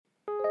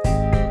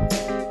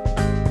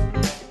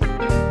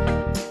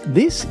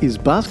This is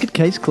Basket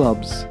Case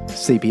Clubs,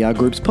 CPR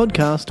Group's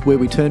podcast where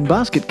we turn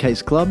basket case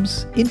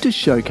clubs into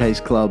showcase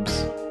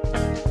clubs.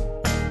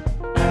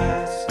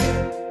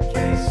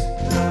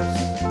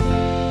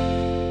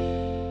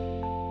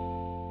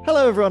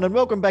 Hello everyone and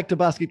welcome back to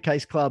Basket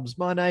Case Clubs.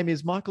 My name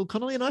is Michael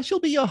Connolly and I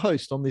shall be your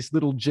host on this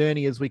little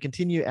journey as we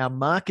continue our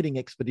marketing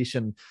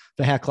expedition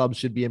for how clubs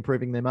should be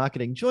improving their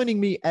marketing. Joining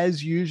me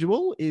as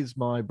usual is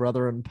my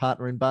brother and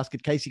partner in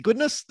Basket Casey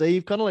Goodness,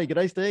 Steve Connolly.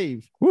 G'day,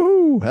 Steve.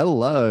 Woo!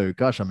 Hello.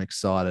 Gosh, I'm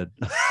excited.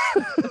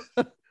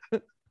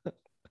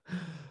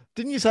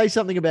 Didn't you say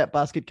something about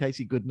Basket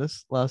Casey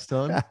Goodness last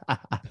time?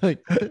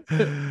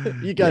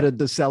 You go to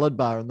the salad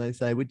bar and they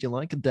say, would you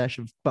like a dash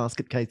of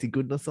Basket Casey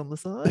Goodness on the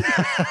side?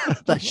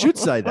 They should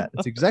say that.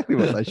 It's exactly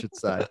what they should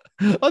say.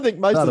 I think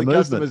most of the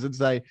customers would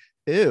say,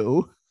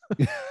 ew.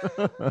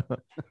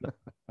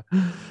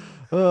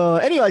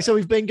 Anyway, so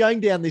we've been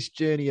going down this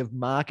journey of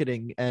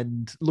marketing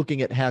and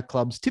looking at how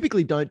clubs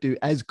typically don't do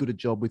as good a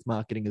job with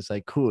marketing as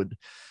they could.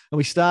 And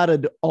we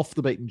started off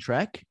the beaten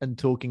track and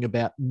talking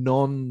about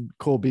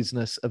non-core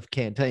business of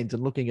canteens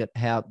and looking at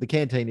how the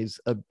canteen is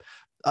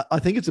I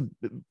think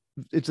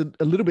it's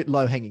a little bit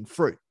low-hanging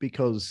fruit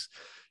because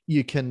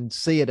you can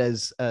see it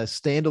as a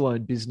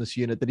standalone business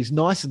unit that is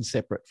nice and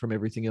separate from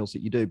everything else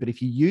that you do. But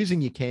if you're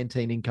using your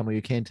canteen income or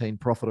your canteen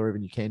profit or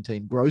even your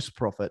canteen gross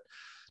profit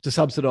to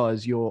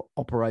subsidize your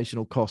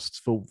operational costs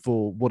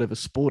for whatever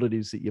sport it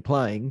is that you're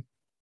playing,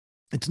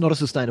 it's not a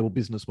sustainable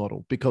business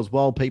model, because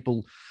while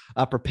people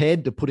are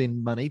prepared to put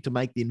in money to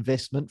make the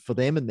investment for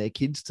them and their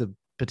kids to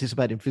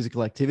participate in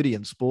physical activity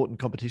and sport and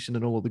competition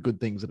and all of the good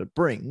things that it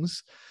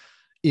brings,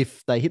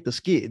 if they hit the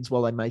skids,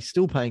 while they may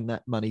still paying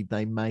that money,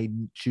 they may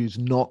choose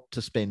not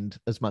to spend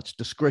as much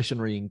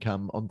discretionary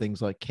income on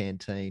things like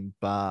canteen,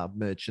 bar,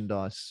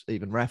 merchandise,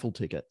 even raffle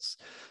tickets.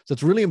 So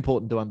it's really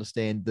important to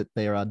understand that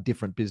there are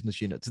different business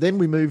units. Then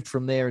we moved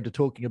from there into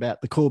talking about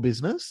the core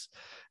business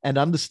and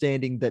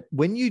understanding that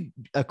when you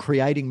are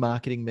creating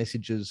marketing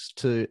messages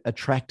to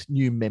attract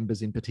new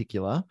members in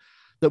particular,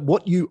 that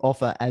what you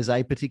offer as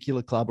a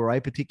particular club or a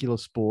particular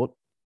sport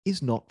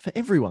is not for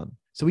everyone.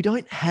 So we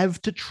don't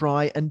have to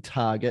try and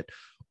target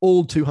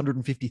all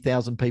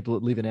 250,000 people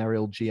that live in our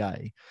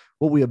LGA.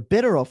 What we are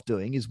better off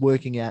doing is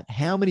working out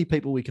how many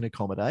people we can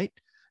accommodate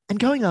and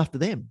going after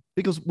them,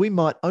 because we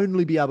might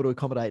only be able to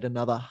accommodate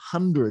another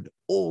 100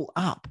 all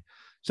up.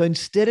 So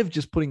instead of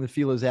just putting the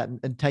feelers out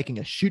and taking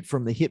a shoot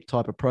from the hip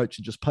type approach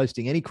and just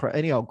posting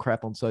any old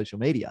crap on social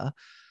media,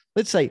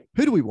 let's say,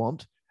 who do we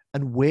want?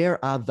 And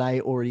where are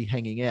they already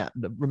hanging out?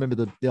 Remember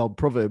the old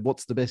proverb,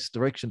 what's the best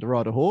direction to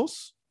ride a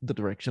horse? The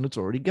direction it's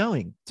already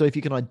going. So if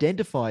you can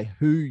identify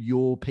who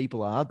your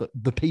people are,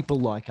 the people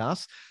like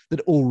us that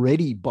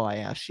already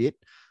buy our shit,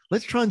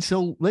 let's try and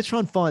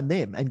find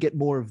them and get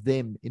more of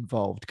them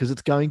involved, because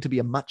it's going to be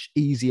a much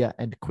easier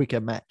and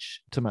quicker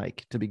match to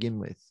make to begin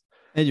with.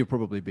 And you'll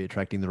probably be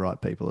attracting the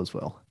right people as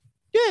well.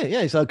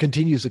 Yeah. So it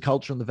continues the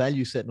culture and the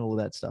value set and all of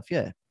that stuff.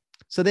 Yeah.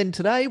 So then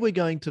today we're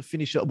going to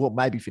finish up, well,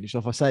 maybe finish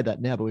off. I say that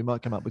now, but we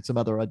might come up with some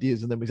other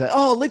ideas. And then we say,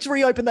 oh, let's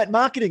reopen that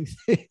marketing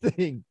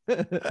thing.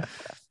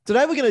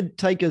 Today we're going to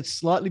take a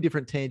slightly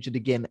different tangent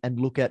again and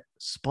look at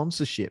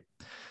sponsorship.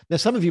 Now,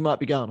 some of you might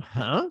be going,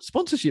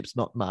 sponsorship's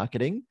not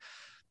marketing.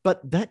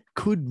 But that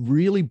could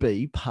really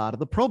be part of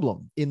the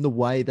problem in the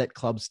way that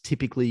clubs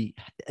typically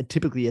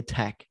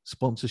attack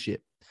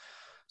sponsorship.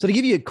 So to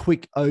give you a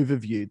quick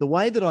overview, the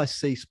way that I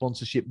see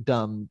sponsorship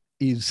done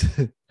is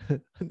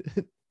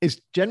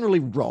generally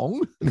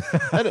wrong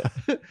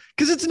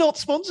because it's not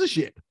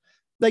sponsorship.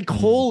 They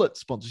call it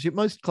sponsorship.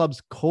 Most clubs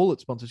call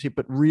it sponsorship,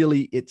 but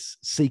really it's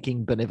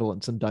seeking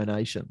benevolence and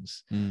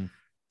donations.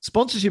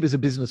 Sponsorship is a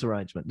business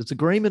arrangement. It's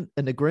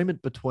an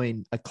agreement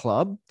between a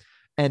club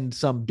and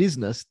some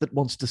business that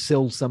wants to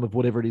sell some of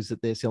whatever it is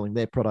that they're selling,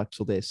 their products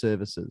or their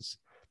services.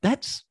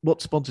 That's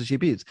what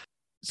sponsorship is.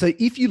 So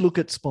if you look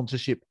at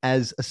sponsorship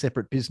as a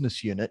separate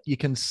business unit, you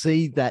can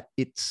see that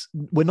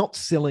we're not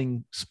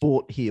selling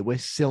sport here. We're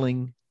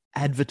selling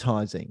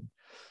advertising.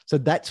 So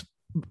that's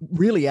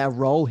really our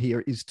role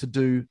here, is to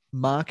do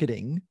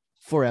marketing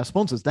for our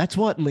sponsors. That's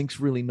why it links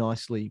really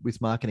nicely with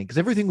marketing, because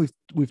everything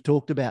we've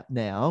talked about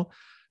now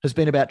has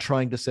been about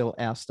trying to sell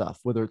our stuff,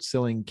 whether it's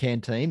selling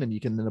canteen, and you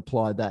can then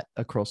apply that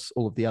across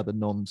all of the other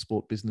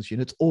non-sport business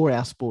units, or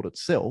our sport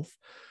itself.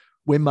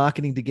 We're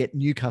marketing to get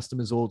new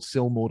customers or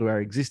sell more to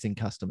our existing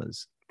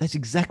customers. That's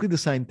exactly the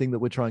same thing that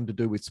we're trying to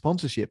do with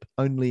sponsorship,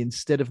 only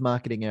instead of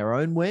marketing our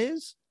own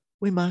wares,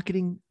 we're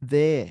marketing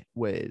their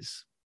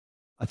wares.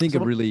 I think a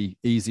really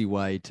easy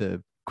way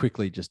to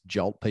quickly just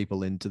jolt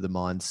people into the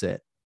mindset,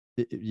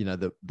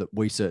 that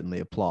we certainly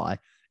apply,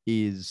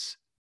 is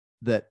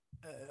that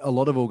a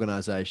lot of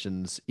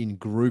organizations, in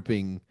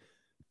grouping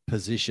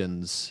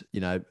positions,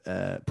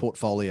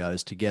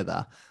 portfolios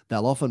together,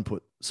 they'll often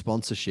put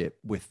sponsorship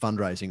with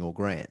fundraising or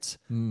grants,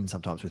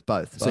 sometimes with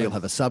both. So you'll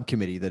have a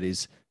subcommittee that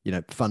is,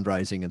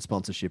 fundraising and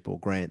sponsorship, or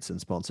grants and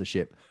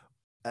sponsorship,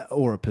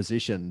 or a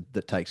position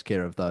that takes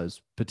care of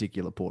those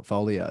particular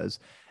portfolios.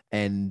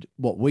 And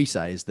what we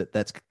say is that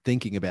that's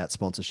thinking about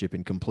sponsorship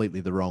in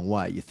completely the wrong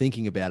way. You're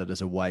thinking about it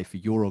as a way for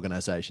your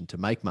organization to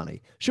make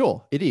money.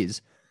 Sure, it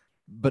is.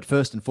 But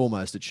first and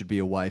foremost, it should be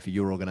a way for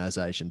your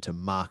organization to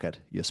market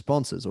your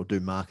sponsors or do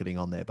marketing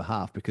on their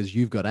behalf, because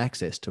you've got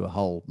access to a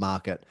whole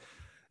market,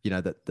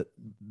 that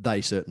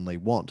they certainly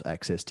want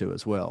access to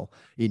as well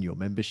in your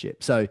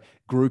membership. So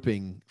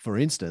grouping, for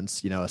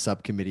instance, a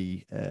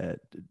subcommittee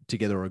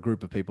together, or a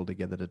group of people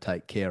together to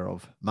take care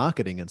of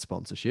marketing and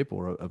sponsorship,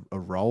 or a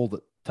role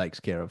that takes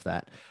care of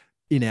that,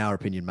 in our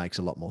opinion, makes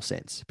a lot more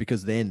sense,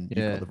 because then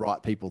you've got the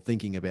right people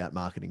thinking about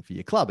marketing for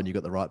your club, and you've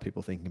got the right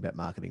people thinking about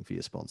marketing for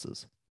your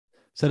sponsors.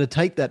 So to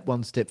take that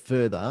one step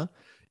further,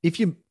 if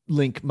you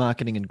link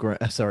marketing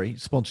and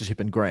sponsorship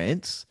and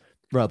grants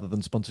rather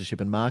than sponsorship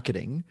and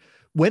marketing,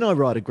 when I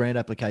write a grant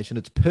application,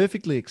 it's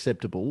perfectly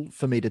acceptable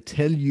for me to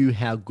tell you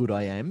how good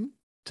I am,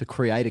 to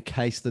create a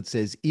case that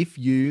says, if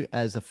you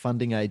as a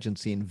funding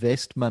agency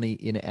invest money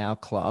in our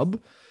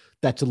club,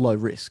 that's a low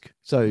risk.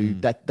 So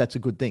that's a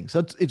good thing.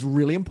 So it's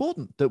really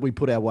important that we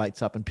put our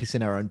weights up and piss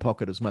in our own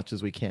pocket as much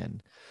as we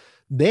can.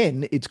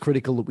 Then it's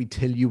critical that we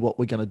tell you what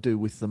we're going to do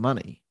with the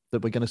money,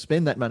 that we're going to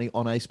spend that money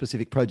on a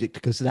specific project,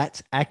 because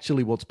that's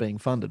actually what's being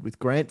funded. With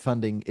grant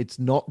funding, it's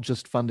not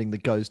just funding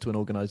that goes to an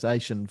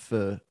organization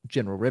for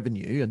general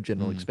revenue and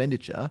general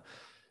expenditure.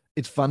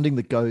 It's funding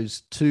that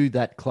goes to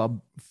that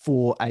club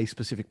for a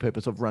specific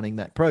purpose of running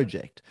that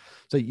project.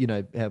 So,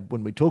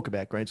 when we talk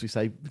about grants, we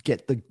say,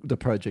 get the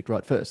project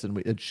right first. And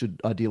it should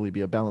ideally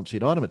be a balance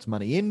sheet item. It's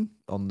money in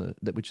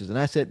which is an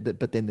asset,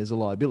 but then there's a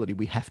liability.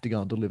 We have to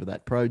go and deliver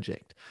that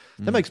project.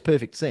 That makes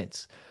perfect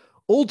sense.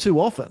 All too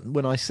often,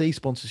 when I see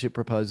sponsorship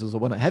proposals, or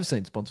when I have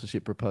seen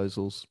sponsorship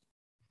proposals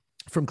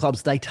from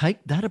clubs, they take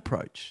that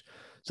approach.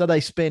 So they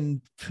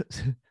spend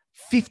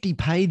 50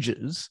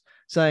 pages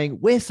saying,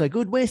 we're so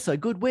good, we're so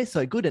good, we're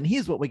so good, and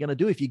here's what we're going to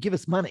do if you give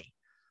us money.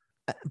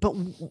 But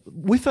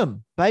with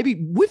them, baby,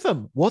 with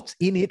them, what's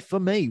in it for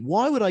me?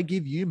 Why would I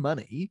give you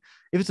money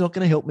if it's not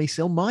going to help me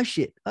sell my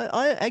shit?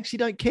 I actually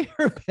don't care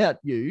about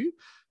you.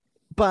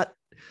 But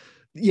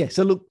yeah,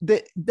 so look,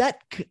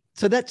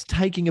 that's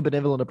taking a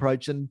benevolent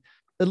approach, and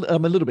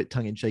I'm a little bit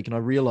tongue in cheek, and I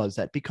realize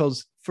that,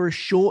 because for a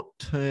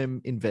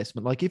short-term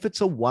investment, like if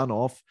it's a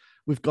one-off,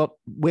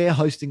 we're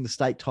hosting the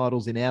state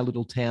titles in our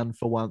little town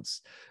for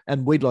once,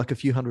 and we'd like a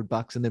few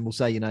 $100, and then we'll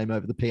say your name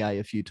over the PA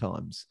a few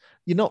times.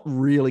 You're not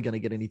really going to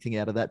get anything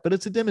out of that, but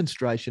it's a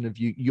demonstration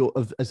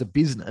of as a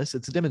business.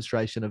 It's a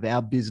demonstration of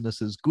our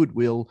business's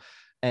goodwill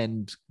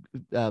and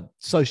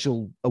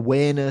social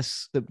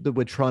awareness, that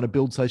we're trying to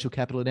build social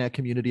capital in our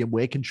community, and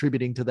we're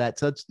contributing to that.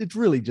 So it's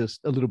really just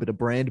a little bit of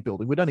brand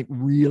building. We don't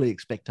really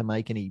expect to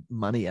make any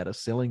money out of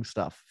selling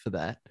stuff for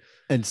that.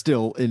 And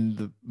still, in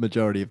the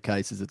majority of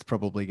cases, it's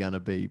probably going to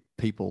be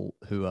people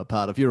who are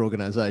part of your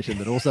organization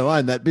that also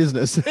own that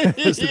business. So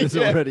it's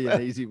already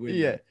an easy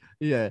win.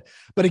 Yeah.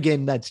 But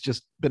again, that's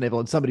just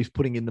benevolent. Somebody's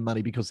putting in the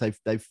money because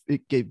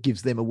it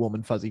gives them a warm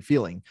and fuzzy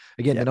feeling.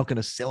 Again, they're not going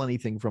to sell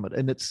anything from it.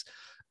 And it's,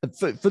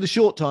 for the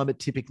short time, it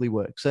typically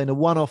works. So in a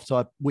one-off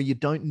type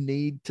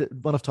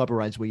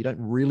arrangement where you don't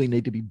really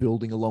need to be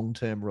building a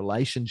long-term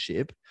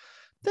relationship,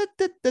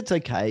 that's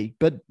okay.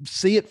 But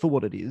see it for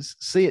what it is.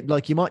 See it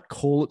like, you might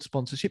call it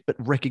sponsorship, but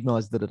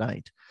recognize that it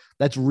ain't.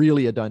 That's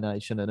really a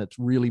donation, and it's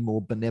really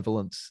more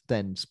benevolence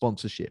than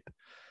sponsorship.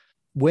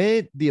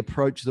 Where the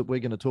approach that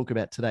we're going to talk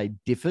about today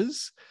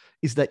differs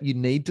is that you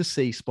need to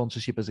see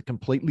sponsorship as a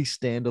completely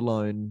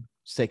standalone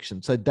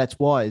section. So that's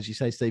why, as you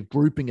say, Steve,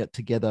 grouping it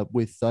together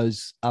with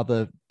those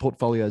other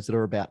portfolios that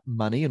are about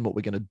money and what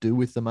we're going to do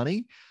with the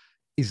money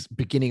is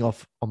beginning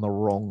off on the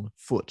wrong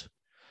foot.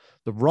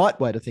 The right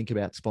way to think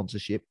about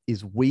sponsorship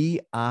is, we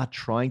are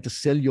trying to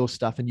sell your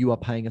stuff and you are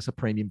paying us a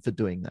premium for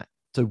doing that.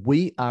 So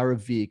we are a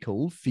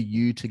vehicle for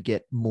you to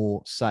get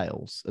more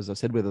sales. As I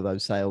said, whether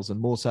those sales and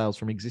more sales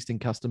from existing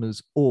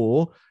customers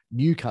or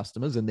new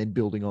customers and then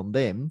building on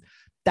them,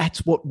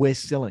 that's what we're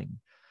selling.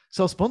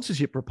 So a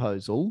sponsorship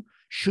proposal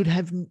should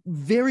have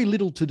very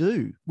little to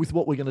do with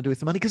what we're going to do with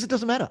the money, because it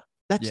doesn't matter.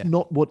 That's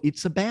not what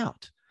it's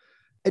about.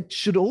 It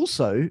should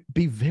also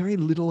be very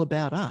little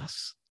about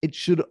us. It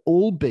should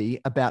all be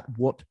about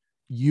what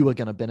you are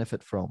going to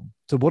benefit from.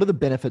 So what are the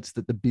benefits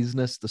that the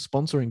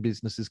sponsoring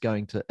business is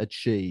going to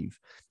achieve,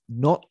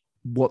 not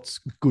what's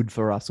good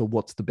for us or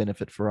what's the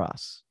benefit for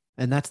us.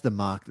 And that's the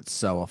mark that's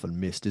so often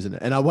missed, isn't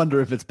it? And I wonder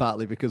if it's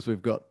partly because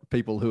we've got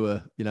people who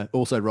are,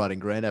 also writing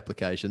grant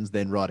applications,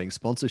 then writing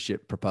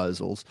sponsorship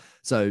proposals.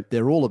 So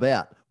they're all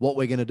about what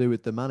we're going to do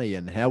with the money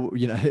and how,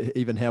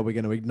 even how we're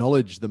going to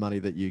acknowledge the money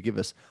that you give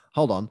us.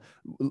 Hold on,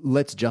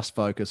 let's just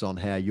focus on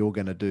how you're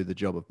going to do the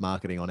job of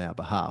marketing on our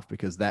behalf,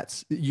 because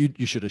that's,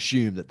 you should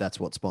assume that that's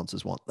what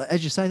sponsors want.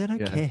 As you say, they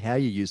don't care how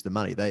you use the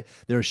money.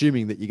 They're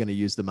assuming that you're going to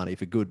use the money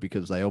for good,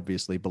 because they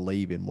obviously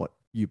believe in what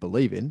you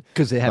believe in.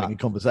 Because they're having a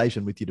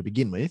conversation with you to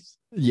begin with.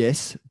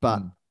 Yes,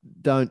 but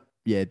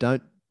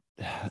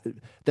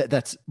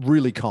that's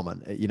really common.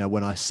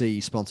 When I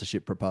see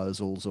sponsorship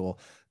proposals or,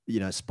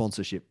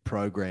 sponsorship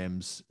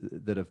programs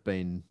that have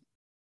been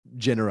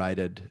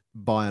generated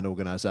by an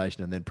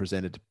organization and then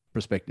presented to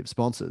prospective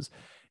sponsors,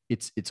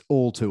 it's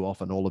all too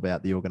often all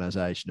about the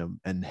organization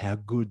and how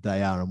good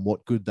they are and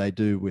what good they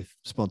do with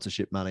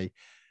sponsorship money.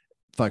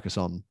 Focus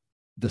on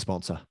the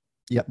sponsor.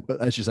 Yep.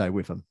 As you say,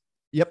 with them.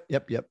 Yep.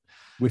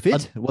 With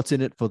it, what's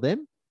in it for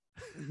them?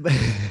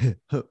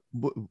 With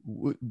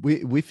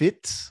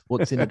it,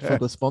 what's in it for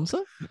the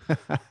sponsor?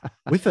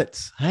 With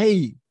it.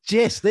 Hey,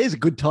 Jess, there's a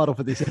good title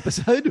for this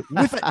episode.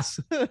 With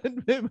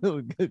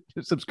it.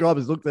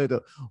 Subscribers look there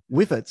to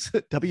with it.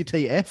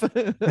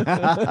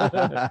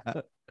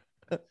 WTF.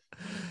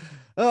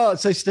 Oh,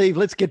 so Steve,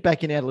 let's get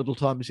back in our little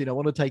time machine. I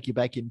want to take you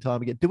back in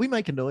time again. Do we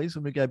make a noise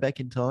when we go back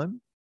in time?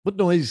 What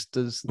noise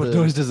does a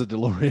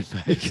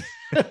DeLorean make?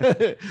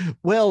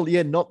 Well,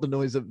 yeah, not the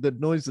noise that the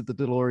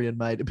DeLorean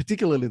made.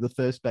 Particularly the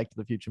first Back to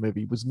the Future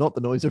movie was not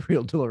the noise a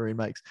real DeLorean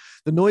makes.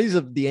 The noise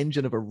of the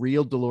engine of a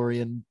real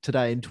DeLorean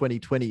today in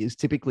 2020 is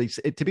typically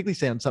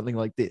sounds something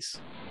like this.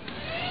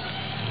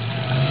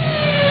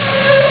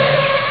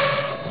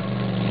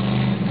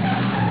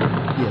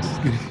 Yes,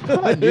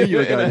 I knew you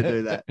were going to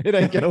do that. It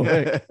ain't going to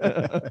work.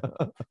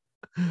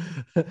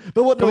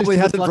 But what probably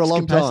noise hasn't for a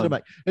long time.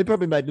 make? It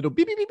probably made little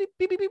beep beep beep beep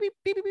beep beep beep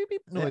beep beep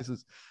beep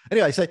noises. Yeah.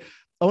 Anyway, so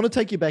I want to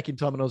take you back in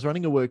time, and I was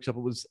running a workshop.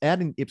 It was out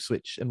in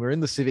Ipswich, and we're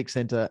in the Civic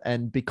Centre.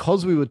 And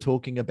because we were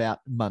talking about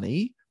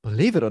money,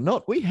 believe it or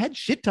not, we had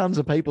shit tons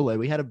of people there.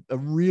 We had a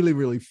really,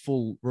 really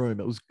full room.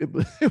 It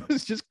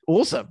was just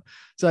awesome.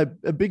 So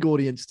a big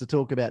audience to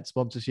talk about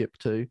sponsorship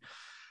too,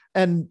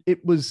 and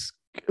it was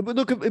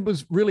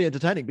really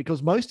entertaining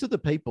because most of the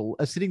people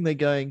are sitting there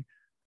going,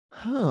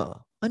 "Huh,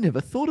 I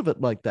never thought of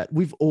it like that.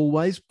 We've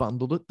always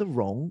bundled it the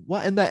wrong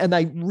way," and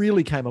they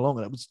really came along,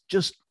 and it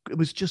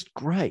was just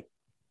great.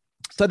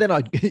 So then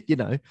I,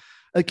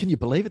 can you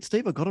believe it,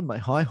 Steve? I got on my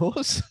high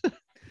horse.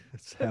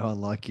 That's how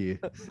unlike you.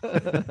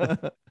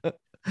 It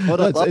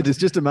was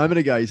just a moment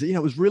ago. You said,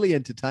 it was really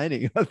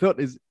entertaining. I thought,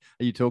 are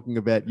you talking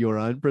about your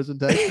own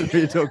presentation? Or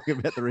are you talking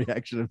about the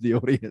reaction of the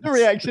audience? The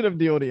reaction of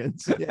the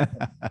audience. Yeah.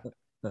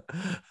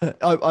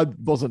 I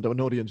wasn't an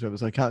audience member,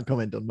 so I can't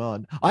comment on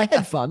mine. I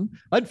had fun.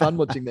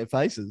 Watching their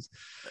faces.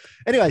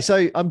 Anyway,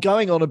 so I'm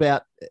going on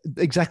about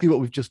exactly what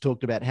we've just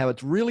talked about, how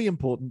it's really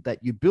important that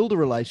you build a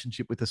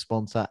relationship with a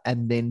sponsor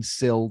and then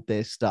sell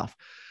their stuff.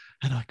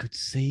 And I could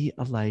see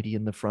a lady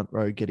in the front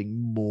row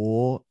getting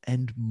more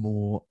and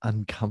more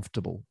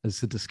uncomfortable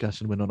as the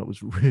discussion went on. It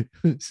was really,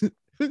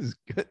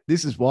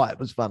 this is why it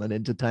was fun and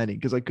entertaining,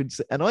 because I could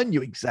see, and I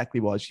knew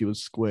exactly why she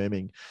was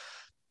squirming.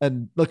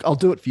 And look, I'll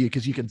do it for you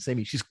because you can see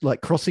me. She's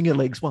like crossing her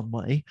legs one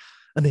way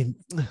and then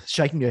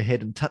shaking her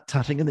head and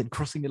tutting and then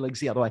crossing her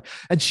legs the other way.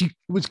 And she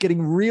was getting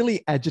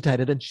really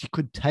agitated and she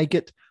could take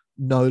it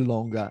no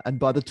longer. And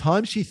by the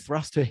time she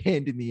thrust her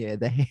hand in the air,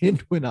 the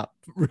hand went up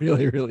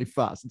really, really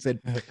fast and said,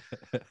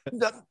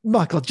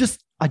 "Michael,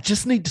 I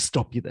just need to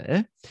stop you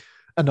there.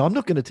 And I'm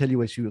not going to tell you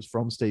where she was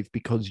from, Steve,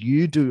 because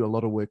you do a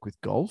lot of work with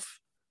golf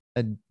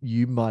and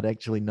you might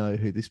actually know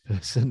who this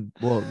person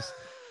was."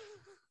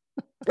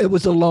 It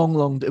was a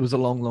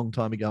long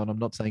time ago, and I'm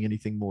not saying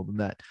anything more than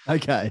that.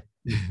 Okay.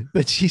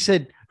 But she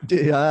said,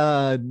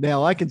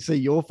 now I can see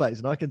your face,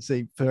 and I can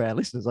see, for our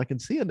listeners, I can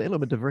see an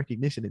element of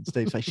recognition in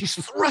Steve's face. She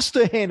thrust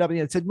her hand up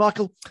and said,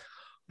 "Michael,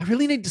 I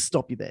really need to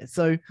stop you there.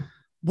 So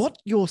what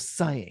you're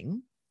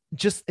saying,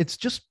 it's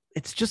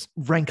just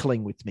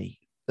rankling with me."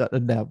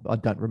 Now, I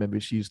don't remember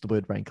if she used the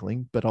word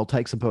rankling, but I'll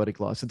take some poetic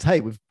license. Hey,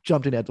 we've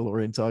jumped in our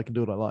DeLorean, so I can do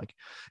what I like.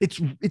 It's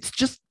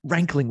just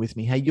rankling with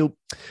me. Hey,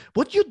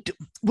 what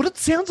it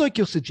sounds like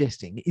you're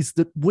suggesting is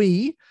that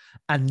we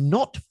are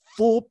not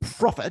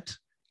for-profit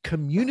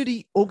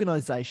community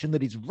organization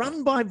that is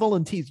run by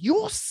volunteers.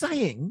 You're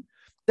saying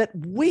that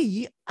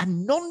we, a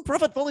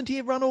non-profit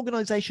volunteer-run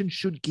organization,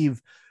 should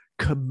give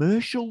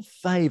commercial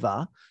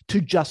favor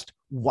to just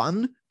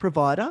one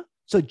provider.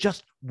 So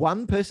just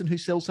one person who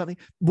sells something,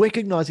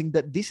 recognizing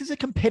that this is a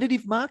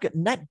competitive market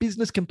and that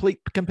business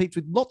competes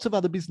with lots of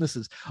other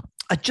businesses.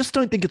 I just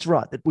don't think it's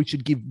right that we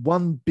should give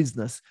one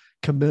business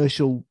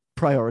commercial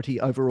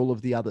priority over all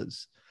of the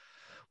others.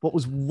 What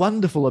was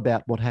wonderful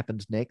about what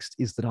happened next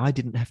is that I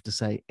didn't have to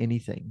say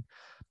anything.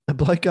 A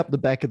bloke up the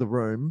back of the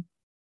room,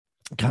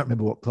 I can't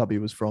remember what club he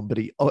was from, but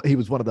he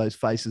was one of those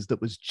faces that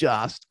was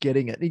just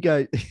getting it. And he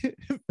goes,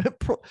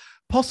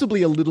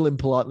 possibly a little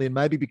impolitely, and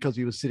maybe because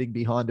he was sitting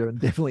behind her and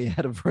definitely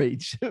out of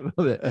reach.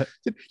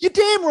 "You're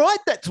damn right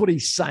that's what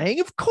he's saying.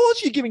 Of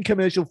course you're giving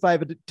commercial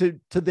favor to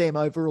them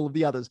over all of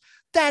the others.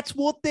 That's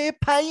what they're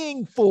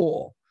paying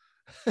for."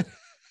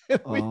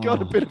 We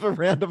got a bit of a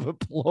round of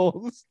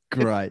applause.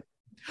 Great.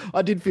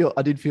 I did feel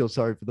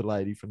sorry for the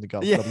lady from the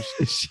golf club.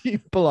 She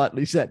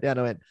politely sat down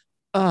and went,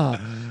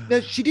 no,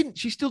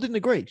 she still didn't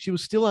agree. She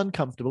was still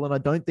uncomfortable, and I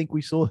don't think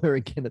we saw her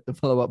again at the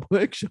follow-up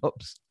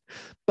workshops.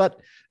 But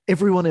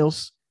everyone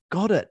else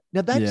got it.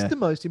 Now, that's the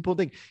most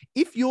important thing.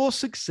 If you're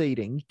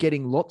succeeding,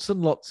 getting lots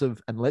and lots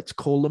of, and let's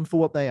call them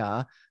for what they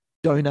are,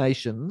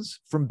 donations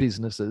from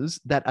businesses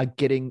you're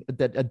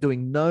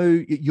doing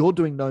no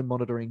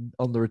monitoring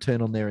on the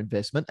return on their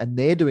investment, and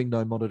they're doing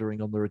no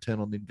monitoring on the return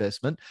on the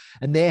investment,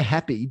 and they're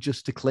happy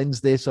just to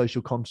cleanse their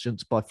social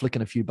conscience by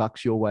flicking a few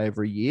bucks your way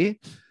every year.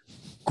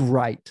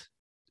 Great.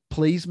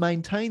 please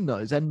maintain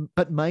those,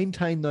 but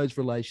maintain those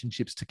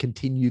relationships to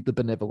continue the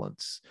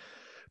benevolence.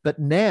 But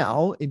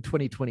now in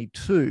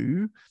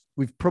 2022,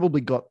 we've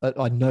probably got,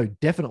 I know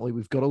definitely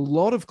we've got a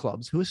lot of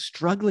clubs who are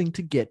struggling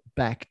to get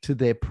back to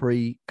their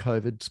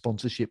pre-COVID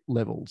sponsorship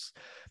levels.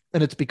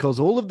 And it's because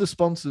all of the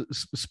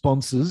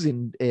sponsors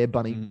in Air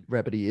Bunny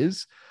Rabbit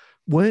Ears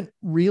weren't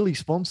really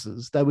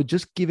sponsors. They were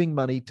just giving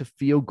money to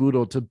feel good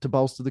or to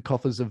bolster the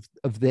coffers of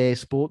their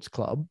sports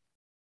club.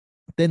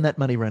 Then that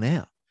money ran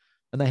out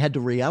and they had to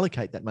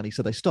reallocate that money.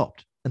 So they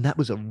stopped. And that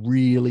was a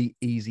really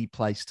easy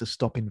place to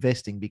stop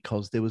investing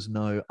because there was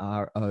no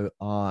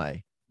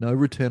ROI, no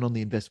return on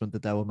the investment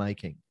that they were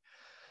making.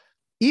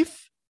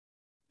 If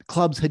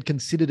clubs had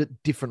considered it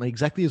differently,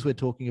 exactly as we're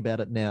talking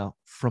about it now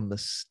from the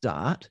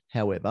start,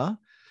 however,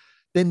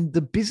 then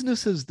the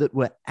businesses that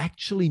were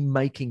actually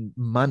making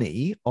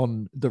money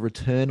on the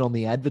return on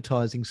the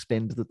advertising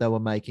spend that they were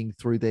making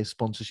through their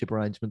sponsorship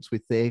arrangements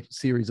with their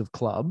series of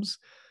clubs,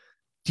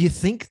 do you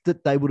think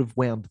that they would have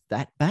wound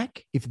that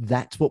back if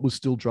that's what was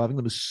still driving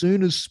them? As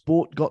soon as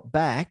sport got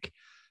back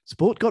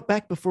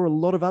before a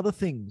lot of other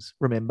things,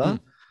 remember?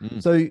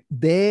 So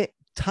their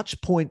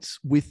touch points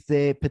with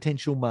their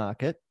potential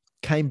market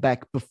came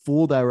back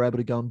before they were able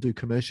to go and do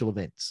commercial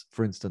events,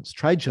 for instance.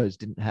 Trade shows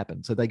didn't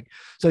happen. So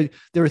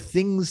there are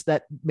things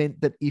that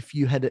meant that if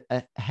you had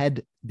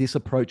had this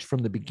approach from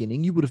the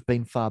beginning, you would have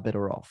been far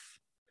better off.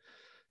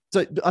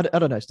 So I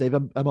don't know, Steve,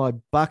 am I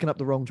barking up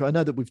the wrong tree? I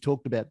know that we've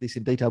talked about this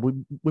in detail.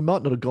 We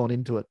might not have gone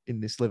into it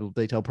in this level of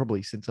detail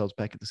probably since I was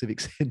back at the Civic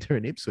Centre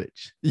in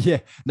Ipswich. Yeah,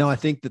 no, I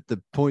think that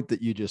the point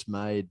that you just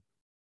made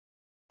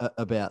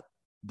about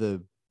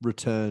the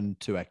return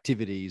to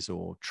activities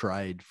or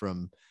trade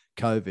from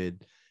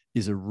COVID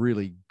is a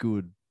really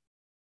good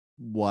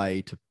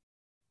way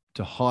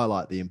to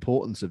highlight the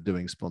importance of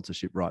doing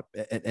sponsorship right.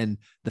 And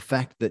the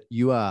fact that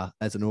you are,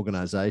 as an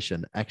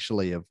organization,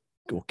 actually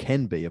or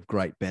can be of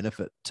great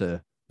benefit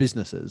to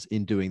businesses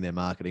in doing their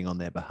marketing on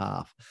their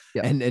behalf.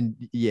 Yep. And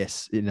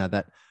yes,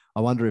 that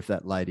I wonder if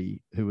that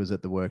lady who was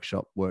at the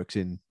workshop works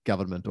in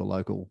government or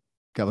local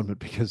government,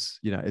 because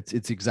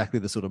it's exactly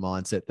the sort of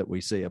mindset that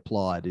we see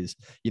applied is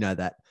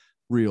that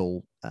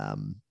real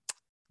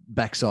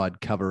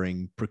backside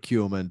covering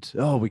procurement.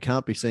 Oh, we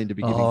can't be seen to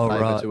be giving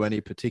favor to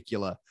any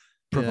particular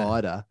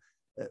provider.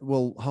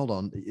 Well, hold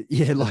on.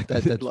 Yeah, like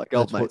that. Like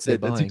old mate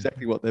said, that's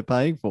exactly what they're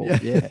paying for.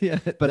 Yeah.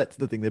 But that's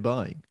the thing they're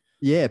buying.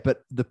 Yeah,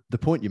 but the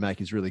point you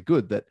make is really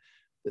good, that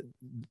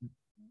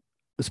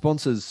the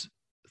sponsors,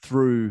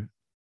 through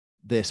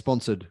their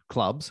sponsored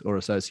clubs or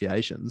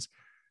associations,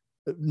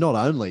 not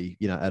only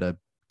at a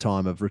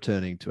time of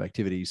returning to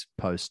activities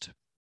post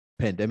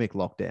pandemic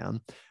lockdown,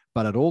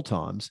 but at all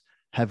times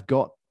have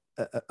got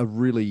a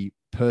really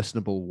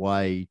personable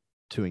way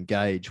to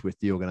engage with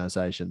the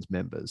organization's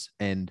members.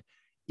 And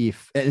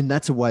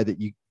that's a way that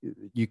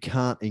you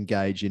can't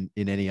engage in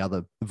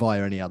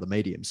via any other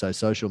medium. So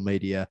social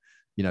media,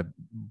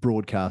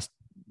 broadcast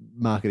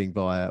marketing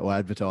via or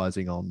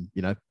advertising on,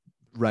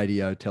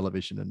 radio,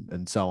 television,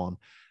 and so on,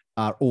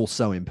 are all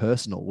so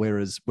impersonal.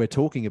 Whereas we're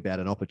talking about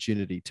an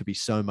opportunity to be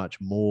so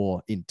much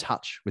more in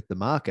touch with the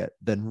market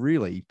than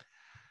really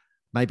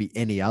maybe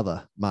any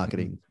other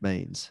marketing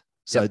means.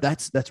 So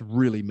that's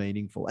really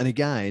meaningful. And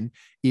again,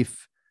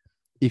 if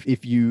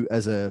you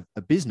as a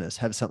business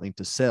have something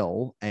to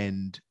sell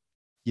and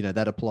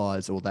that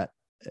applies, or that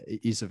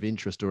is of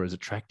interest or is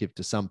attractive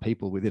to some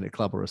people within a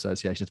club or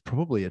association, it's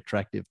probably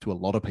attractive to a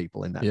lot of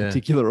people in that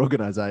particular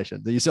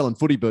organization. You're selling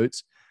footy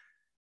boots.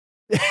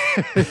 A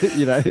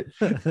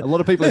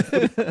lot of people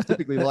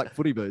typically like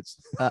footy boots.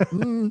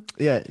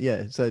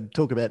 Yeah. So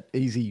talk about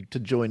easy to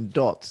join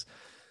dots.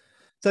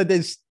 So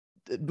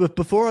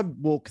before I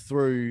walk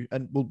through,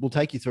 and we'll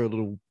take you through a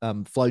little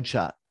flow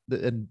chart.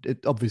 And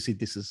obviously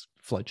this is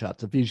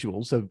flowcharts are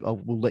visual, so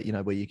we'll let you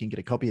know where you can get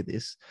a copy of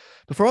this.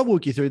 Before I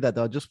walk you through that,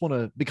 though, I just want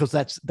to, because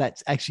that's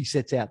actually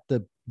sets out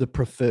the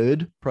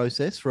preferred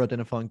process for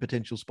identifying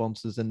potential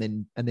sponsors and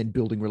then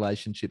building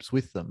relationships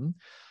with them.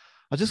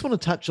 I just want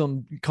to touch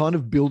on kind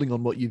of building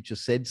on what you've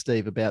just said,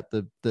 Steve, about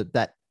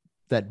that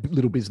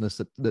little business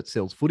that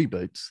sells footy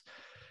boots.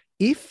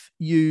 If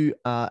you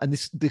and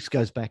this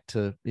goes back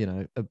to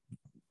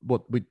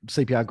what we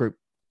CPR Group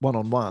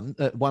one-on-one,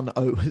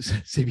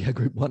 CPR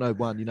Group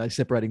 101,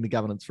 separating the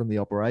governance from the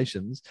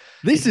operations.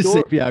 This is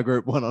CPR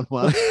Group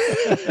 101.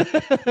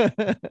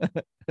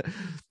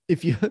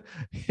 If you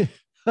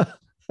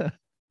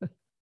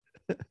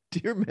do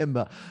you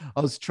remember?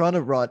 I was trying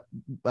to write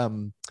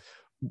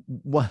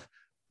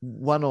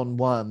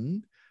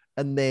one-on-one,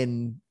 and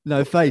then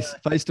face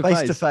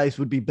to face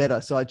would be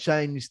better. So I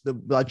changed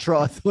I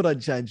thought I'd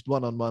changed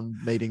one-on-one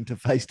meeting to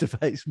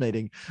face-to-face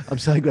meeting. I'm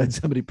so glad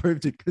somebody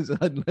proved it, because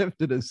I'd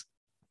left it as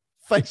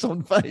face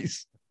on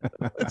face.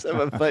 Let's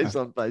have a face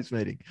on face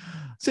meeting.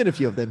 Seen a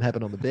few of them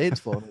happen on the dance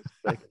floor.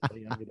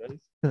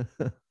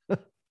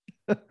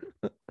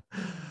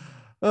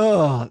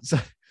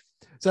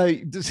 So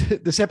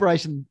the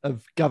separation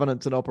of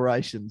governance and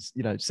operations,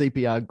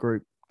 CPR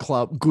Group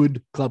Club,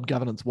 good club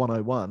governance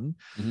 101.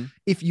 Mm-hmm.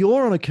 If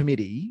you're on a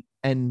committee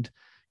and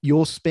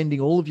you're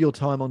spending all of your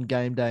time on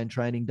game day and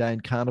training day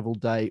and carnival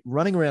day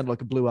running around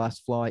like a blue ass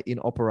fly in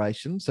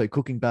operation. So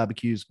cooking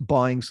barbecues,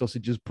 buying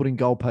sausages, putting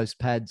goalpost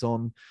pads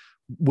on,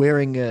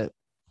 wearing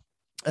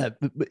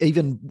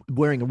even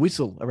wearing a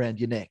whistle around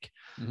your neck.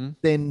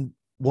 Then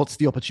what's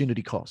the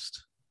opportunity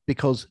cost?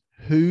 Because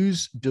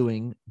who's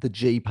doing the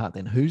G part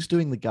then? Who's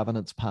doing the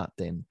governance part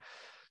then?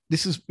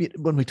 This is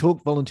when we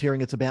talk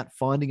volunteering, it's about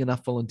finding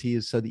enough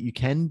volunteers so that you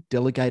can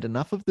delegate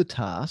enough of the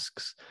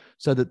tasks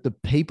so that the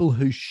people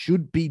who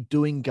should be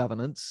doing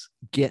governance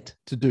get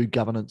to do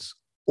governance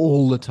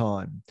all the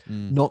time,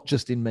 not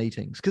just in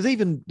meetings. Because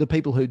even the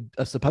people who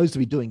are supposed to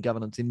be doing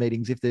governance in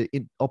meetings, if they're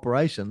in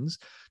operations,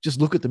 just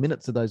look at the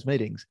minutes of those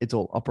meetings. It's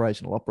all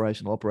operational.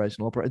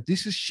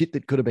 This is shit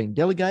that could have been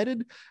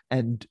delegated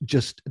and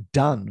just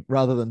done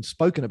rather than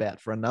spoken about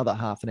for another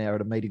half an hour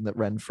at a meeting that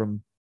ran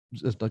from,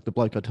 like the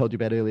bloke I told you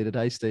about earlier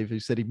today, Steve, who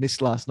said he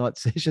missed last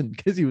night's session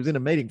because he was in a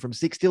meeting from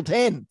 6 till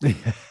 10.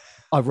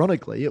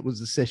 Ironically, it was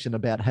a session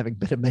about having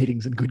better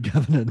meetings and good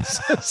governance.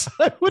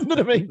 So wouldn't it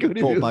have been good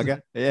if Poor it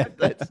bugger. Yeah,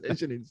 that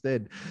session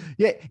instead.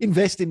 Yeah,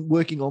 invest in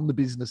working on the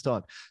business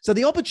time. So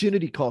the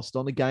opportunity cost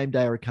on a game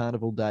day or a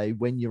carnival day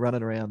when you're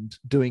running around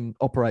doing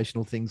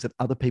operational things that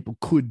other people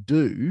could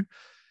do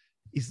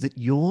is that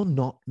you're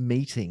not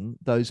meeting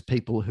those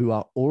people who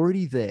are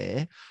already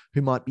there,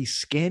 who might be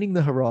scanning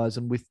the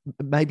horizon with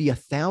maybe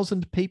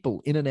 1,000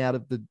 people in and out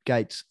of the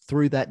gates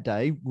through that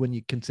day when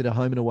you consider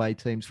home and away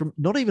teams from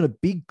not even a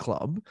big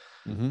club,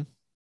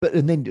 but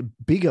and then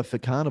bigger for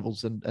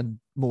carnivals and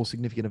more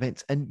significant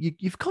events. And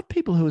you've got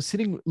people who are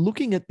sitting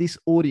looking at this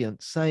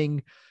audience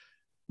saying,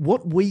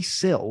 what we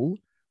sell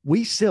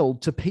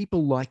to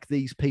people like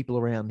these people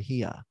around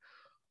here.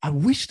 I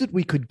wish that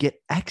we could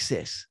get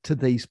access to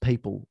these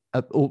people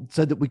or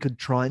so that we could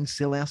try and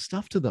sell our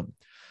stuff to them.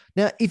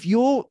 Now, if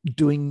you're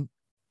doing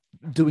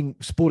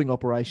sporting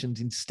operations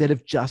instead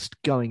of just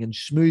going and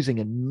schmoozing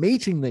and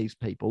meeting these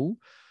people,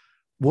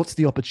 what's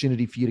the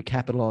opportunity for you to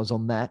capitalize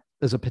on that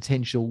as a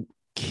potential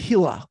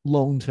killer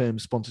long-term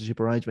sponsorship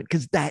arrangement?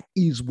 Because that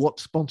is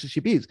what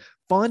sponsorship is.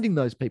 Finding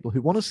those people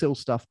who want to sell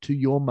stuff to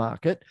your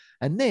market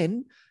and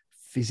then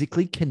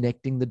physically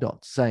connecting the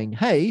dots, saying,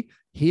 hey,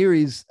 here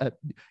is,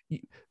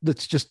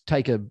 let's just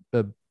take a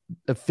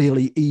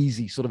fairly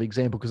easy sort of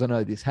example, because I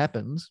know this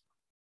happens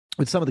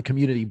with some of the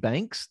community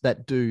banks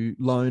that do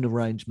loan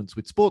arrangements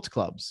with sports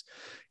clubs.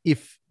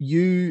 If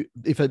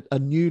a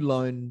new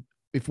loan,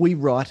 if we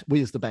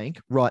as the bank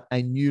write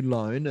a new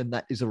loan and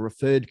that is a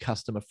referred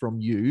customer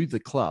from you, the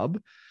club,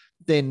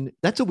 then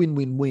that's a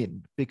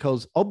win-win-win,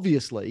 because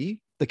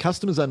obviously the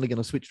customer's only going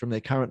to switch from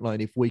their current loan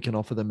if we can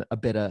offer them a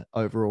better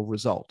overall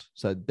result,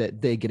 so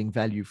that they're getting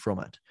value from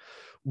it.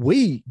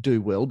 We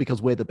do well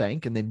because we're the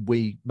bank and then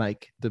we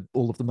make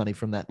all of the money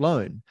from that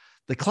loan.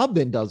 The club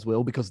then does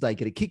well because they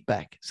get a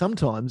kickback,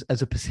 sometimes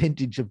as a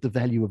percentage of the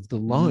value of the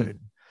loan.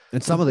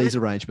 And some of these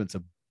arrangements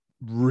are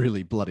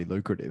really bloody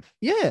lucrative.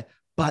 Yeah,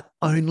 but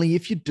only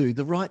if you do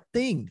the right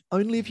thing.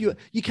 Only if you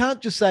can't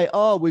just say,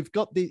 oh, we've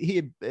got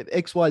here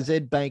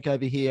XYZ bank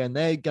over here and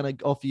they're going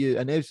to offer you,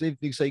 and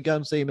everything, so you go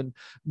and see them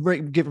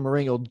and give them a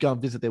ring or go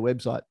and visit their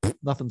website.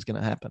 Nothing's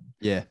going to happen.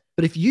 Yeah.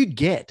 But if you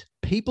get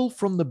people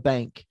from the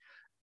bank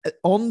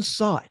on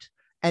site,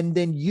 and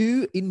then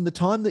you, in the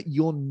time that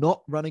you're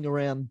not running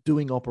around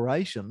doing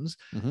operations,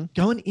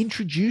 go and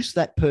introduce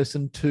that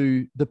person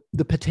to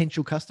the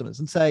potential customers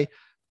and say,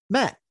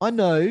 Matt, I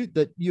know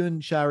that you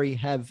and Shari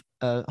have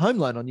a home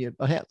loan on your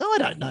house. No, I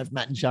don't know if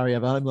Matt and Shari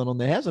have a home loan on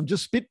their house. I'm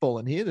just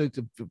spitballing here.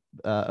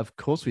 Of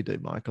course we do,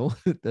 Michael.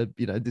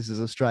 This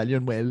is Australia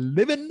and we're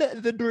living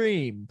the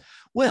dream.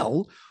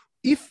 Well,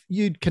 if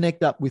you'd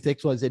connect up with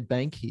XYZ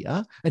Bank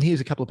here, and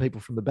here's a couple of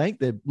people from the bank,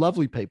 they're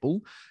lovely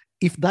people.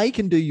 If they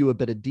can do you a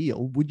better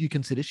deal, would you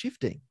consider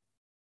shifting?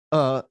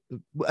 But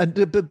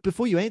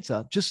before you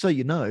answer, just so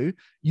you know,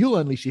 you'll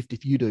only shift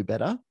if you do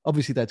better.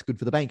 Obviously, that's good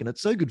for the bank, and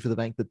it's so good for the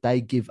bank that they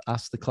give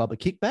us, the club, a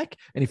kickback.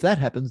 And if that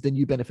happens, then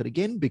you benefit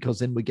again, because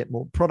then we get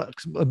more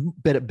products,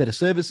 better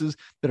services,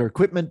 better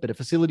equipment, better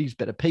facilities,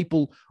 better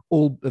people,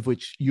 all of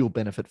which you'll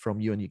benefit from,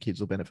 you and your kids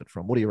will benefit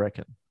from. What do you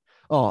reckon?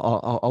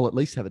 I'll at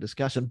least have a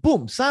discussion.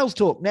 Boom, sales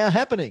talk now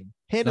happening.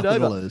 Hand it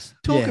over.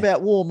 Talk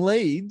about warm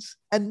leads,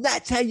 and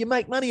that's how you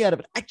make money out of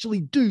it.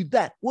 Actually do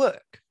that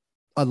work.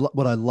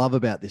 What I love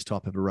about this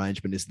type of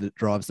arrangement is that it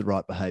drives the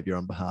right behavior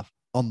on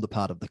the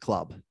part of the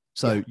club.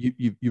 So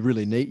you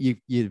really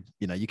need,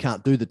 you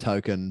can't do the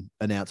token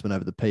announcement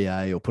over the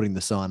PA or putting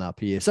the sign up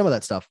here. Some of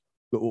that stuff,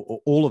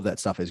 all of that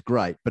stuff is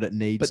great, but it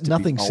needs to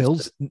nothing be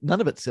sells. None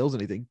of it sells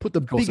anything. Put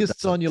the biggest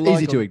sign you like.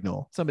 Easy to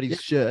ignore.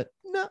 Somebody's shirt.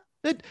 No,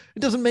 it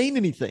doesn't mean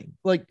anything.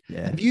 Like,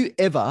 have you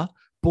ever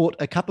bought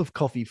a cup of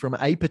coffee from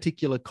a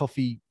particular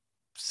coffee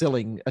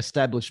selling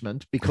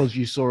establishment because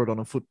you saw it on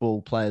a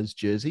football player's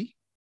jersey?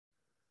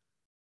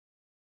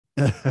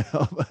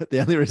 The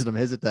only reason I'm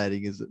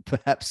hesitating is that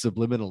perhaps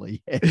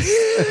subliminally.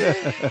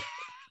 Yes.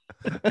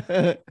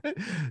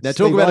 Now,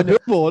 talk about a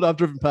billboard. I've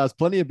driven past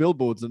plenty of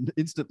billboards and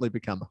instantly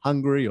become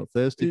hungry or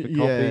thirsty for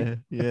coffee.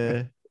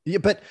 Yeah. Yeah,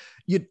 but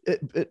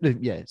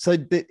yeah. So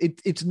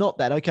it's not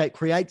that. Okay, it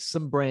creates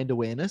some brand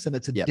awareness and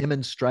it's a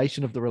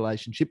demonstration of the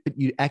relationship, but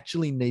you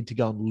actually need to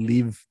go and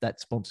live that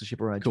sponsorship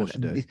arrangement.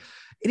 Of course you do.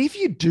 And if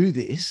you do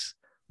this,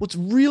 what's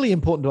really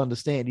important to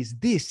understand is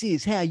this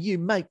is how you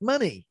make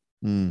money.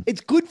 It's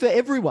good for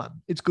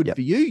everyone. It's good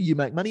for you. You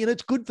make money, and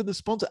it's good for the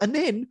sponsor. And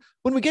then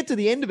when we get to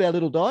the end of our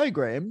little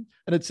diagram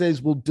and it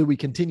says, well, do we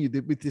continue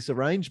with this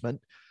arrangement?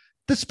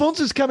 The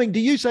sponsor's coming to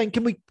you saying,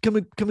 can we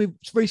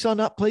re-sign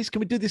up, please?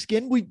 Can we do this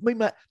again? We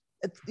might,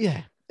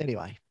 yeah.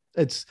 Anyway,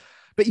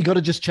 but you got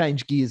to just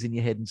change gears in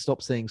your head and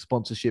stop seeing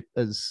sponsorship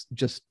as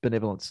just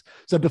benevolence.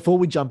 So before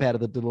we jump out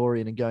of the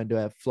DeLorean and go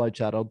into our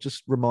flowchart, I'll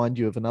just remind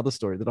you of another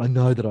story that I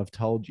know that I've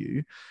told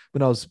you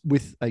when I was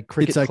with a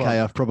cricket club. It's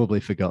okay. I've probably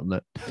forgotten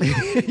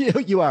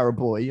it. You are a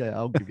boy. Yeah,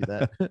 I'll give you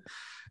that.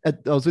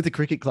 I was with a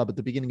cricket club at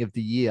the beginning of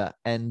the year,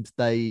 and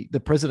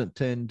the president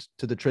turned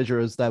to the treasurer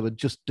as they were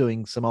just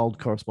doing some old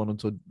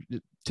correspondence or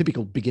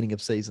typical beginning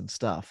of season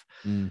stuff.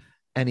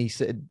 And he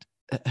said,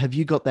 have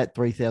you got that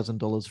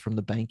 $3,000 from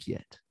the bank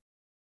yet?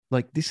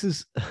 Like, this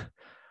is,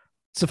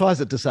 suffice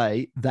it to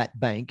say, that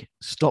bank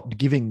stopped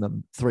giving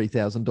them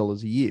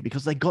 $3,000 a year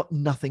because they got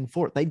nothing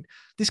for it.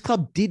 This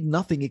club did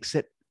nothing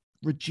except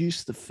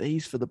reduce the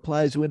fees for the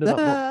players who ended up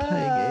not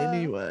paying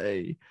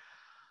anyway.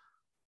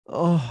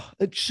 Oh,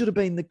 it should have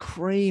been the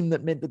cream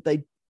that meant that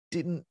they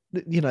didn't,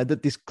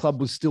 that this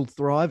club was still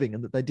thriving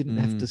and that they didn't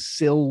have to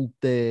sell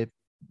their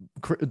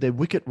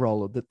wicket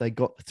roller that they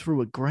got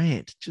through a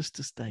grant just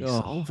to stay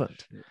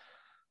solvent. Shit.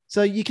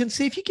 So you can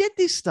see if you get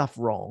this stuff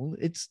wrong,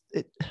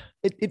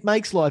 it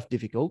makes life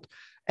difficult.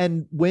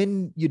 And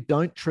when you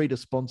don't treat a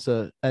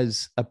sponsor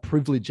as a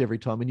privilege every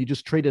time and you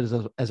just treat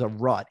it as a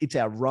right, it's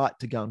our right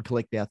to go and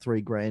collect our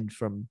 $3,000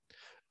 from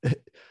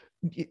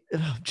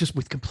just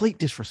with complete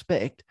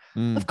disrespect.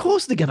 Of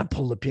course they're going to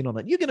pull the pin on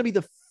it. You're going to be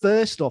the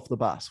first off the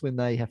bus when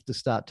they have to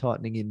start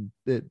tightening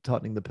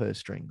the purse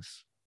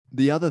strings.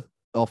 The other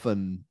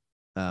often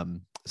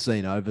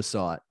seen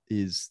oversight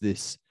is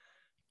this,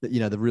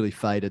 the really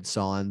faded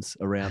signs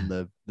around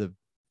the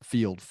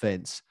field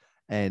fence.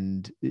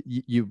 And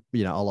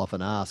I'll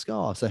often ask,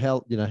 so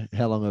how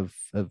long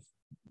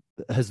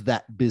has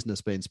that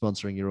business been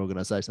sponsoring your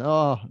organization?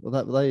 Oh,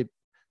 well, I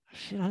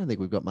don't think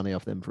we've got money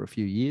off them for a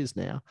few years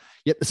now.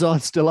 Yet the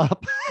sign's still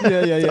up.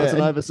 Yeah. So it's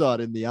an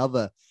oversight in the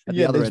other end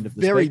of the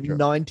very spectrum.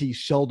 90s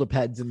shoulder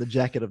pads in the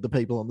jacket of the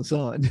people on the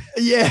sign.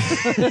 Yeah,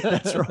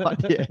 that's right.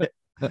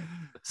 Yeah.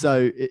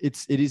 So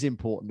it is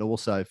important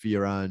also for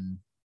your own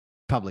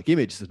public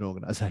image as an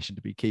organization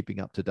to be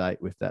keeping up to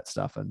date with that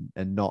stuff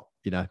and not,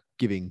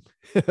 giving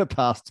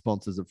past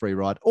sponsors a free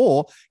ride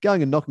or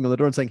going and knocking on the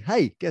door and saying,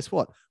 hey, guess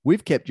what?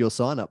 We've kept your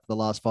sign up for the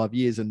last 5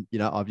 years. And,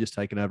 I've just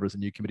taken over as a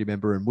new committee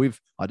member and we've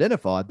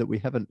identified that we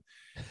haven't.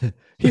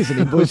 Here's an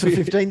invoice for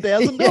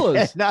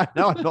 $15,000. Yeah,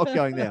 no, I'm not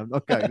going there. I'm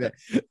not going there.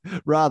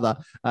 Rather,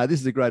 this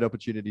is a great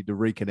opportunity to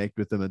reconnect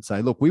with them and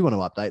say, look, we want to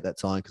update that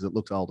sign because it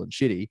looks old and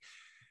shitty.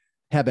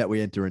 How about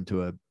we enter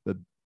into a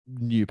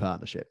new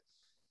partnership?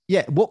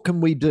 Yeah, what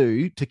can we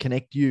do to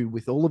connect you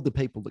with all of the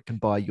people that can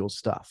buy your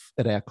stuff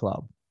at our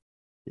club?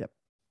 Yep.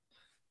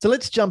 So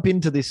let's jump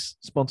into this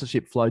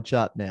sponsorship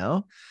flowchart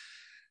now.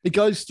 It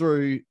goes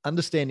through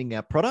understanding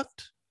our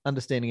product,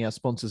 understanding our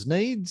sponsors'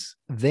 needs,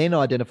 then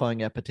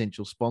identifying our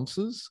potential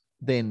sponsors,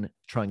 then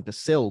trying to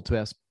sell to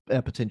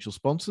our potential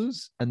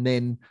sponsors, and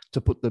then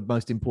to put the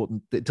most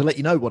important, to let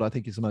you know what I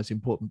think is the most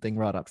important thing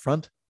right up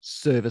front,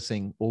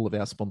 servicing all of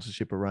our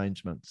sponsorship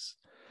arrangements.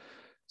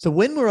 So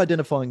when we're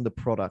identifying the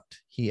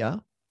product here,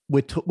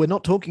 we're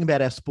not talking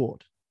about our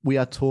sport. We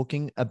are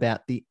talking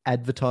about the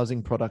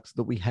advertising products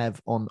that we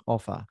have on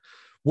offer.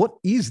 What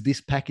is this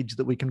package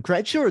that we can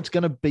create? Sure, it's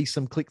going to be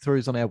some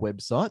click-throughs on our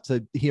website.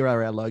 So here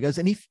are our logos.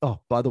 And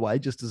by the way,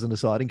 just as an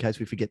aside, in case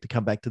we forget to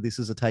come back to this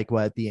as a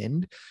takeaway at the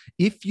end,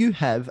 if you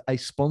have a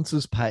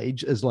sponsors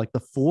page as like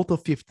the 4th or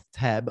 5th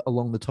tab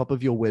along the top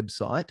of your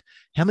website,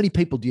 how many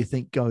people do you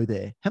think go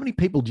there? How many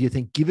people do you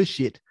think give a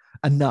shit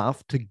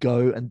enough to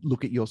go and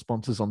look at your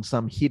sponsors on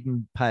some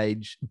hidden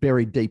page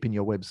buried deep in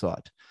your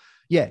website?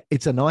 Yeah,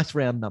 it's a nice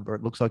round number.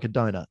 It looks like a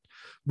donut.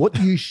 What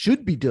you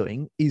should be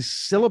doing is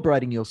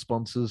celebrating your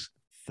sponsors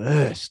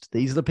first.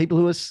 These are the people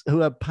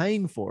who are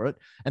paying for it,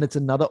 and it's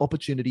another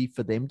opportunity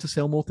for them to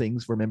sell more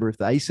things. Remember, if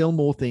they sell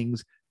more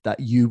things, that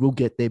you will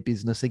get their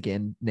business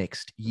again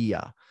next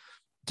year.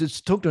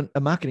 Just talk to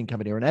a marketing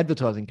company or an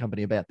advertising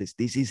company about this.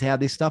 This is how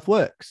this stuff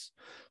works.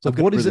 So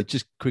what is it?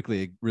 Just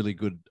quickly, a really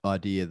good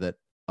idea that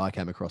I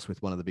came across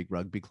with one of the big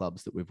rugby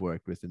clubs that we've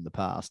worked with in the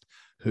past,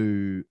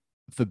 who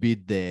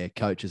forbid their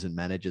coaches and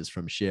managers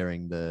from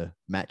sharing the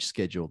match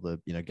schedule, the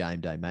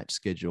game day match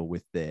schedule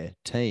with their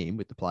team,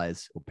 with the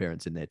players or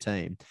parents in their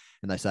team.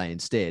 And they say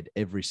instead,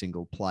 every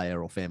single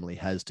player or family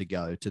has to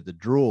go to the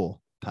draw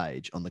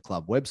page on the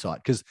club website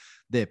because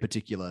their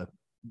particular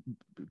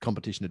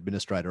competition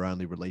administrator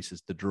only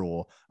releases the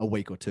draw a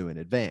week or two in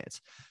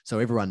advance. So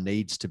everyone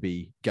needs to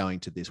be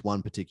going to this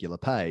one particular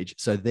page.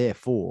 So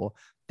therefore,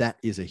 that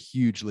is a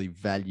hugely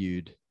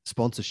valued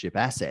sponsorship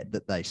asset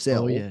that they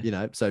sell,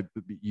 so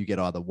you get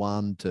either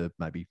 1 to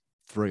maybe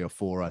 3 or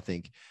 4, I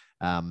think,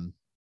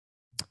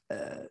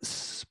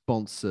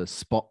 sponsor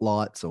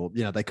spotlights, or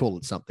they call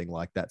it something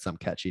like that, some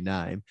catchy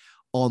name,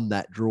 on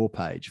that draw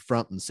page,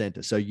 front and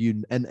center. So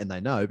and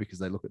they know, because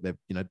they look at their,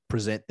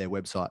 present their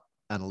website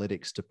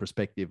analytics to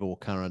prospective or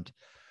current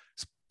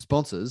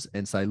sponsors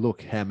and say,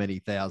 look, how many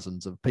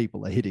thousands of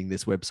people are hitting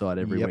this website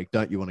every week.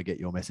 Don't you want to get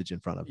your message in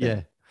front of them?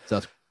 Yeah. So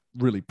it's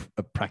really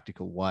a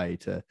practical way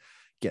to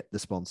get the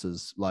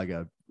sponsors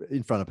logo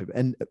in front of people.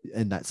 And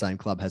that same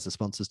club has a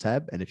sponsors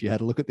tab. And if you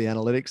had a look at the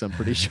analytics, I'm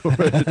pretty sure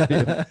it'd be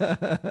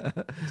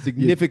a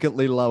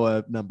significantly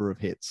lower number of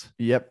hits.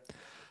 Yep.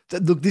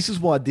 Look, this is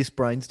why this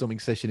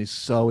brainstorming session is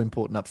so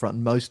important up front.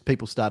 Most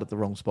people start at the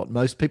wrong spot.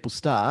 Most people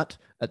start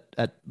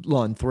at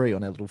line 3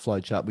 on our little flow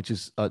chart, which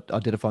is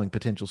identifying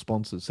potential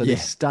sponsors. So they're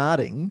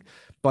starting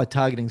by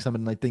targeting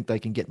someone they think they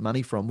can get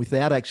money from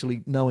without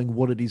actually knowing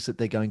what it is that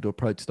they're going to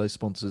approach those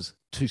sponsors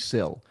to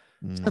sell.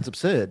 Sounds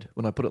absurd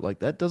when I put it like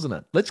that, doesn't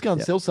it? Let's go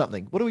and sell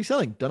something. What are we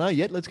selling? Don't know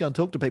yet. Let's go and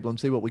talk to people and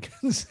see what we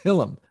can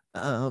sell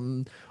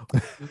them.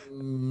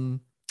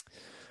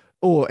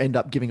 Or end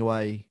up giving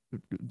away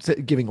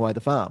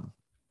the farm.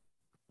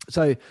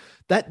 So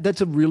that's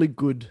a really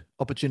good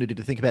opportunity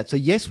to think about. So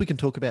yes, we can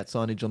talk about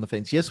signage on the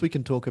fence. Yes, we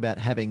can talk about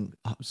having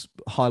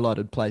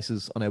highlighted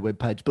places on our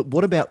webpage. But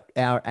what about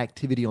our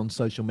activity on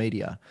social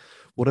media?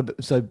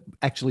 So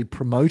actually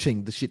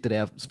promoting the shit that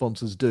our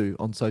sponsors do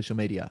on social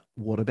media?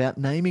 What about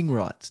naming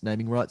rights?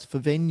 Naming rights for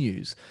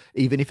venues,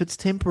 even if it's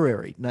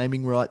temporary.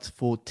 Naming rights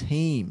for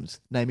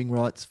teams. Naming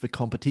rights for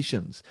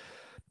competitions.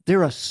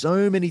 There are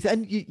so many things.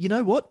 And you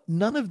know what?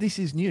 None of this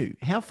is new.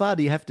 How far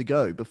do you have to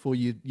go before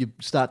you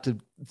start to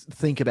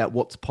think about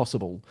what's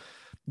possible?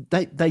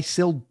 They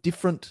sell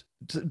different.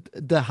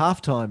 The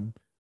halftime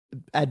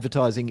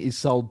advertising is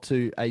sold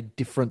to a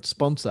different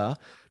sponsor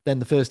than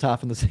the first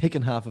half and the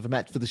second half of a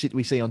match for the shit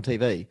we see on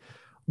TV.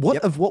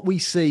 Of what we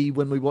see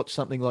when we watch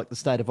something like the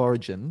State of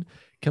Origin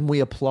can we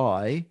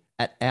apply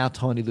at our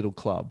tiny little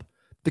club?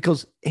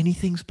 Because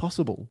anything's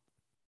possible.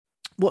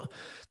 Look,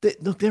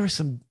 there are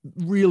some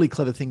really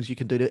clever things you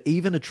can do to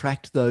even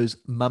attract those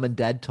mum and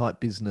dad type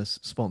business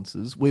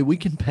sponsors, where we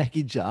can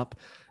package up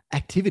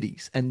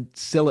activities and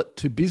sell it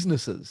to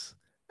businesses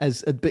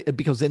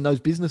because then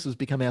those businesses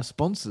become our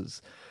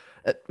sponsors.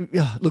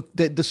 Look,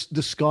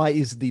 the sky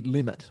is the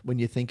limit when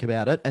you think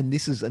about it. And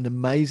this is an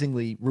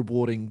amazingly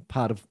rewarding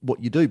part of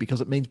what you do,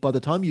 because it means by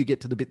the time you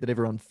get to the bit that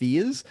everyone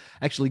fears,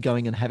 actually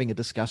going and having a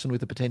discussion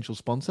with a potential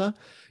sponsor,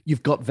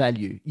 you've got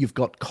value. You've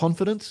got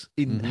confidence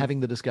in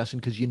having the discussion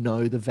because you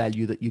know the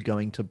value that you're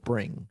going to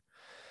bring.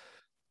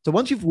 So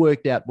once you've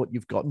worked out what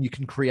you've got, and you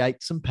can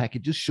create some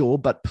packages, sure,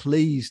 but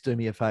please do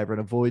me a favor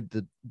and avoid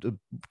the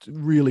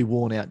really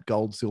worn out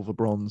gold, silver,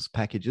 bronze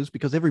packages,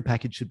 because every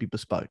package should be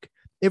bespoke.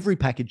 Every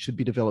package should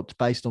be developed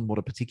based on what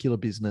a particular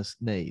business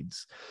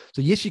needs.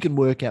 So yes, you can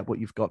work out what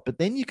you've got, but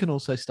then you can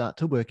also start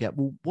to work out,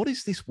 well, what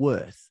is this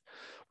worth?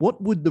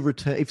 What would the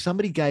return, if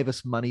somebody gave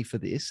us money for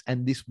this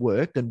and this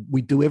worked and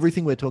we do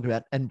everything we're talking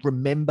about, and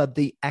remember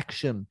the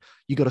action,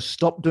 you got to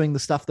stop doing the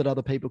stuff that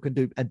other people can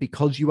do. And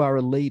because you are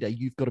a leader,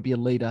 you've got to be a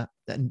leader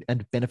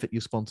and benefit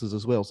your sponsors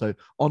as well. So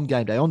on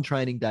game day, on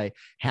training day,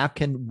 how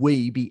can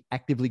we be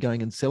actively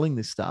going and selling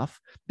this stuff?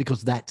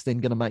 Because that's then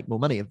going to make more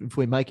money. If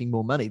we're making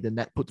more money, then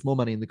that puts more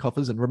money in the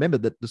coffers. And remember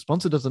that the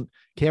sponsor doesn't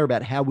care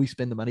about how we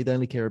spend the money. They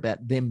only care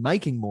about them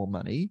making more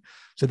money.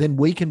 So then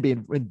we can be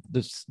in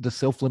the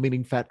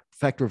self-limiting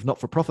factor of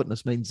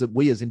not-for-profitness means that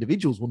we as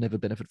individuals will never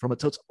benefit from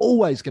it. So it's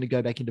always going to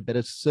go back into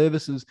better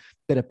services,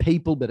 better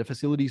people, better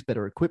facilities,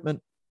 better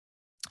equipment.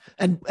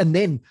 And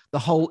then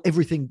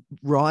everything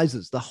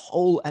rises. The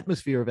whole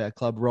atmosphere of our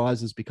club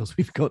rises because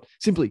we've got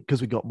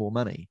more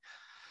money.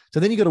 So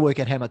then you've got to work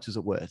out how much is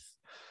it worth.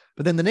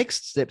 But then the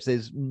next step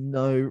says,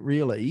 no,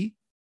 really,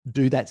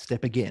 do that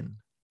step again.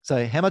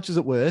 So how much is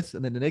it worth?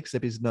 And then the next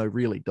step is no,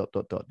 really, ...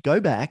 Go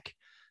back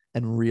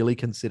and really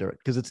consider it,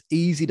 because it's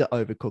easy to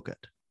overcook it.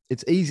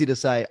 It's easy to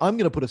say, I'm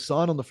going to put a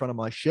sign on the front of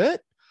my shirt,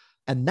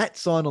 and that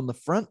sign on the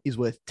front is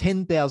worth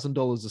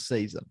 $10,000 a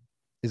season.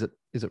 Is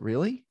it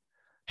really?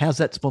 How's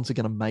that sponsor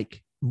going to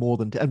make more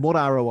than, and what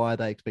ROI are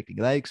they expecting?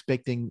 Are they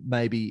expecting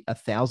maybe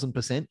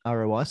 1,000%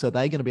 ROI? So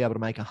they're going to be able to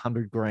make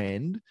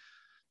 $100,000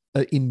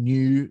 in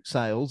new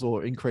sales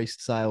or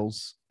increased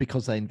sales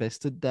because they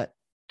invested that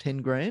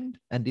 $10,000?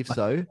 And if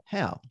so,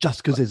 how?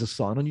 Just because there's a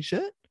sign on your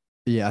shirt?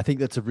 Yeah, I think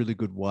that's a really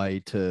good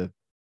way to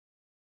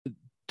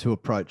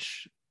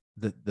approach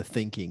the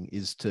thinking,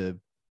 is to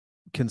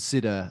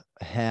consider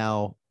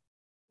how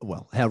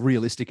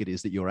realistic it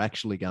is that you're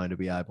actually going to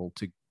be able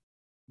to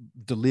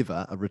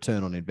deliver a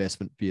return on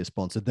investment for your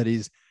sponsor that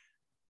is,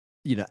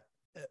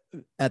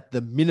 at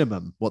the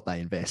minimum what they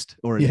invest,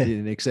 or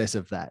in excess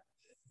of that.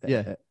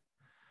 Yeah.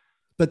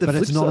 But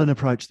it's not an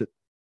approach that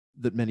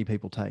that many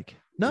people take.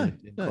 No,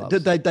 in no.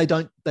 clubs. They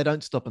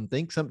don't stop and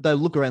think. They'll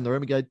look around the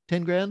room and go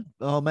 10 grand,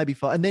 oh maybe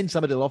 5, and then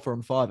somebody will offer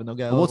them 5, and they'll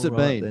go, Well, what's it right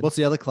been? then. What's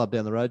the other club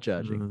down the road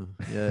charging?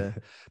 Yeah,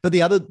 but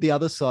the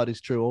other side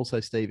is true also,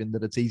 Stephen,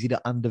 that it's easy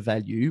to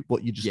undervalue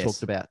what you just Yes.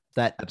 talked about.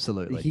 That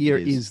Absolutely. here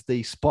It is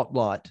the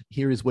spotlight.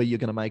 Here is where you're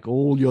going to make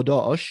all your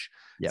dosh.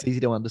 Yep. It's easy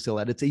to undersell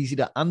that. It's easy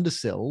to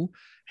undersell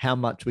how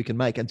much we can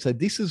make, and so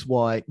this is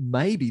why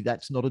maybe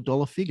that's not a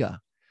dollar figure.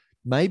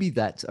 Maybe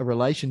that's a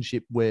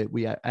relationship where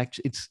we are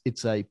actually,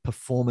 it's a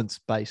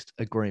performance-based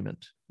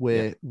agreement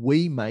where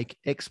we make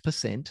X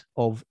percent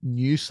of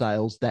new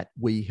sales that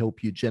we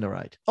help you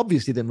generate.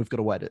 Obviously, then we've got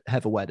to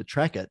have a way to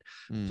track it.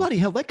 Bloody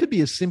hell, that could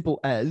be as simple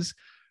as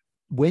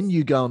when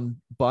you go and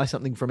buy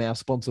something from our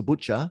sponsor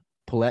Butcher,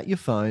 pull out your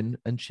phone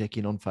and check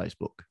in on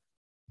Facebook.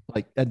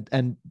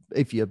 And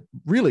if you're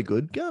really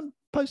good, go and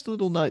post a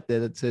little note there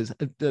that says,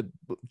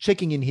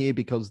 checking in here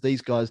because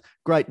these guys,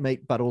 great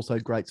meat, but also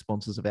great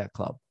sponsors of our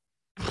club.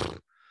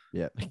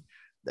 Yeah.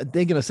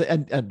 They're going to say,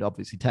 and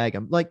obviously tag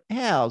them. Like,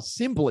 how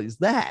simple is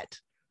that?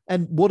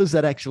 And what does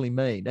that actually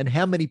mean? And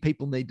how many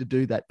people need to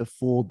do that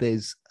before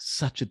there's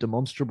such a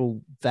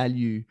demonstrable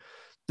value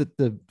that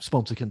the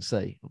sponsor can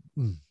see?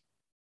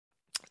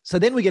 So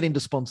then we get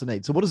into sponsor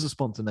needs. So what does a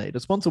sponsor need? A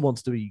sponsor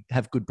wants to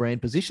have good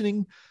brand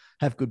positioning,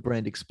 have good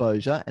brand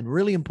exposure, and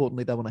really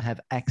importantly, they want to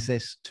have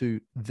access to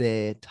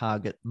their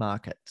target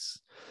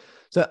markets.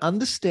 So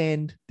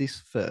understand this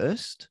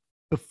first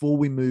before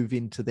we move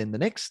into then the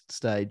next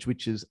stage,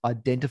 which is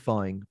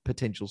identifying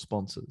potential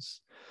sponsors.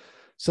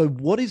 So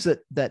what is it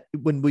that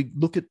when we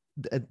look at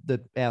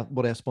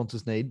what our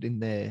sponsors need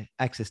in their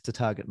access to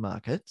target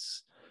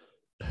markets,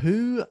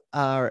 who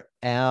are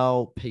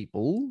our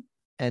people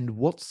and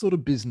what sort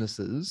of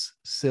businesses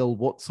sell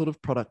what sort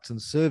of products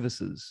and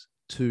services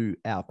to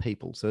our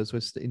people? So as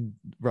we're in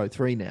row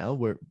 3 now,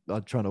 we're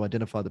trying to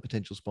identify the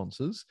potential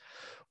sponsors.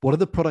 What are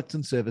the products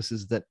and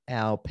services that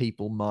our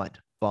people might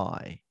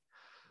buy?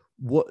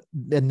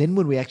 And then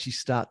when we actually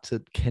start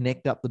to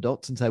connect up the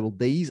dots and say, well,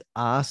 these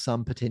are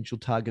some potential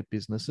target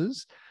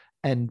businesses,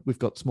 and we've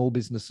got small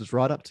businesses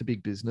right up to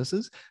big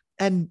businesses,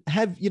 and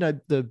have,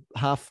 the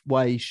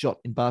halfway shot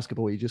in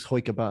basketball, you just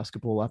hoik a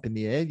basketball up in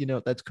the air. You know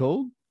what that's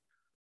called?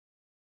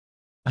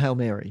 A Hail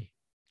Mary.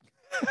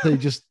 So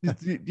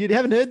you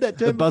haven't heard that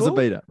term The buzzer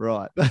before? beater,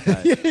 right.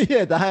 Okay.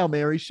 Yeah, the Hail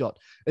Mary shot.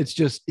 It's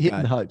just hit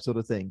and hope sort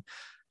of thing.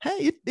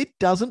 Hey, it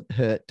doesn't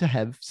hurt to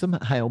have some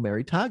Hail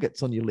Mary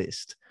targets on your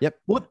list. Yep.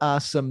 What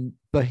are some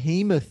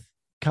behemoth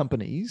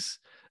companies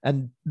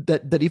and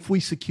that if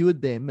we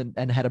secured them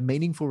and had a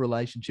meaningful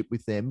relationship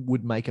with them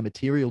would make a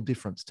material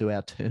difference to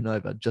our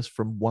turnover just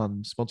from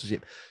one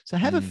sponsorship? So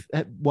have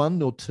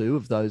one or two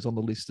of those on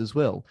the list as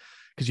well,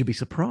 because you'd be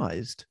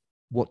surprised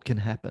what can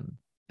happen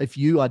if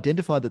you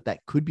identify that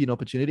could be an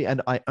opportunity.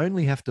 And I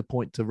only have to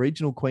point to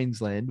regional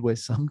Queensland, where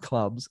some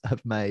clubs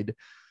have made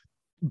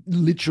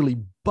literally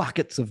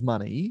buckets of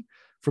money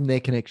from their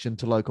connection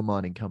to local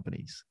mining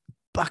companies.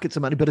 Buckets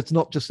of money, but it's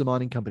not just the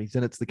mining companies,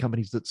 and it's the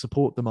companies that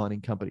support the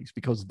mining companies,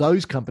 because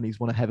those companies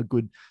want to have a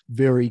good,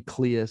 very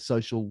clear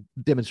social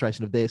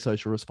demonstration of their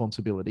social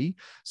responsibility,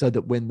 so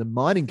that when the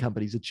mining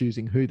companies are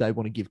choosing who they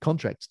want to give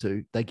contracts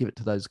to, they give it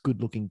to those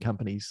good-looking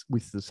companies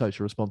with the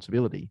social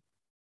responsibility.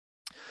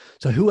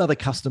 So who are the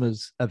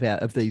customers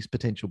of these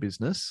potential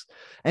business?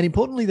 And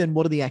importantly, then,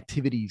 what are the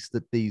activities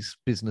that these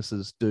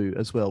businesses do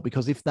as well?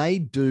 Because if they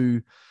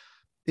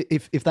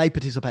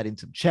participate in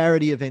some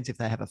charity events, if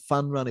they have a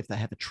fun run, if they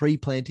have a tree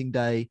planting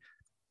day,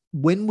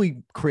 when we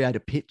create a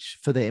pitch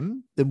for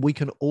them, then we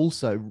can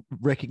also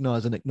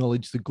recognize and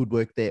acknowledge the good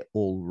work they're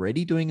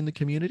already doing in the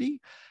community,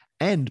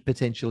 and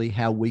potentially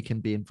how we can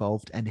be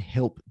involved and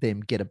help them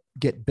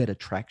get better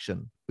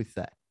traction with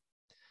that.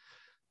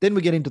 Then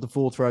we get into the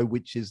 4th row,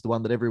 which is the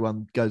one that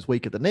everyone goes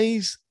weak at the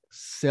knees,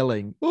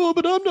 selling. Oh,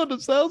 but I'm not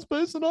a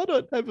salesperson. I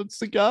don't have a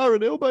cigar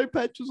and elbow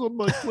patches on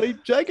my tweed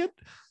jacket.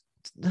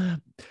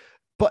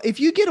 But if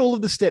you get all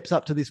of the steps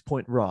up to this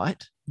point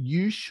right,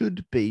 you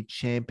should be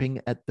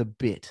champing at the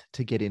bit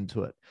to get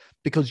into it,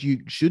 because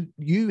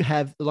you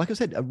have, like I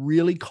said, a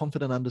really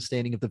confident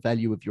understanding of the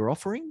value of your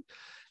offering.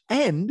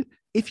 And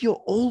if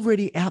you're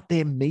already out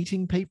there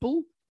meeting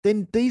people,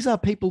 then these are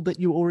people that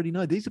you already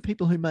know. These are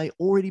people who may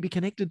already be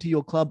connected to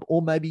your club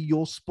or maybe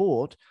your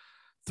sport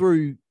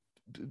through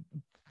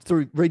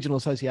regional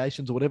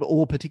associations or whatever,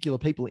 or particular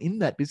people in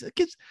that business.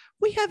 Because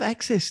we have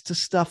access to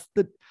stuff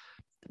that,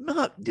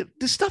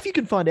 the stuff you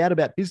can find out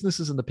about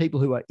businesses and the people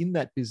who are in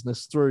that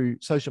business through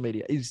social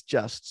media is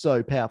just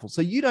so powerful.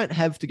 So you don't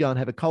have to go and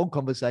have a cold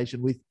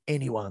conversation with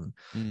anyone.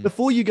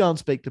 Before you go and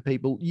speak to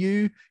people,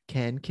 you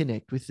can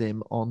connect with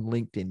them on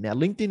LinkedIn. Now,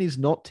 LinkedIn is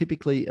not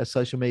typically a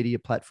social media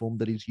platform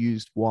that is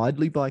used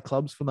widely by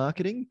clubs for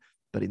marketing.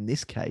 But in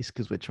this case,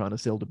 because we're trying to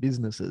sell to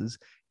businesses,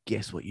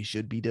 guess what you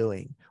should be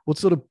doing? What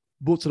sort of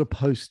what sort of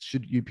posts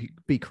should you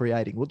be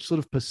creating? What sort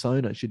of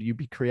persona should you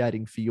be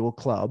creating for your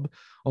club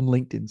on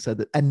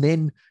LinkedIn? And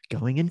then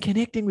going and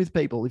connecting with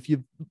people. If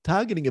you're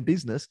targeting a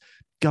business,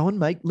 go and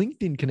make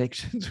LinkedIn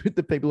connections with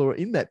the people who are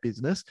in that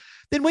business.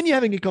 Then when you're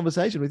having a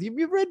conversation with them,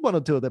 you've read one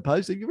or two of their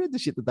posts, you've read the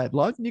shit that they've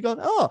liked, and you're going,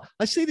 oh,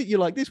 I see that you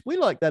like this. We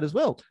like that as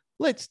well.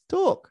 Let's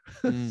talk.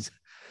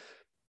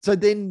 So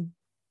then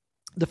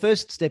the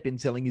first step in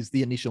selling is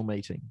the initial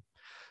meeting.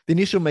 The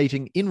initial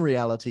meeting in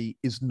reality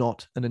is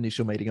not an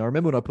initial meeting. I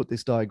remember when I put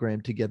this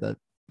diagram together,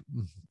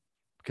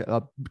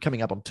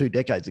 coming up on 2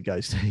 decades ago,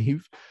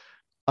 Steve,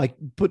 I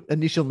put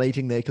initial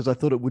meeting there because I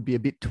thought it would be a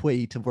bit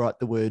twee to write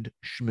the word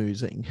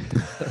schmoozing.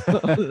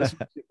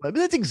 But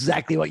that's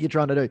exactly what you're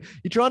trying to do.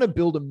 You're trying to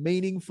build a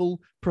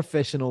meaningful,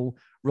 professional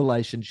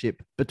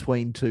relationship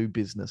between two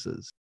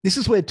businesses. This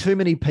is where too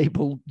many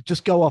people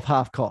just go off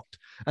half-cocked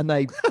and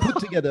they put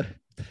together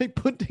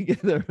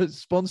a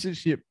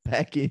sponsorship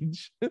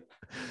package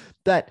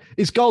that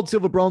is gold,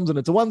 silver, bronze, and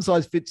it's a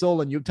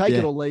one-size-fits-all, and you take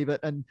it or leave it,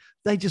 and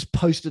they just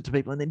post it to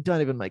people and then don't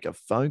even make a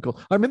phone call.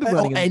 I remember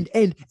running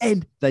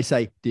and they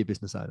say, dear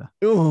business owner.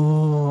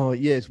 Oh,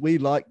 yes, we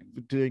like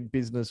doing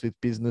business with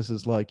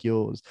businesses like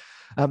yours.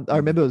 I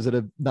remember I was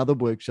at another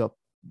workshop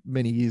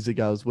many years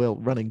ago as well,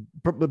 running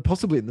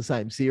possibly in the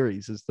same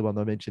series as the one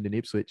I mentioned in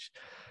Ipswich.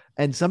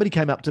 And somebody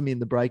came up to me in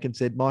the break and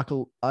said,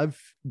 Michael, I've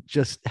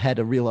just had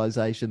a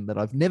realization that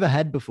I've never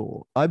had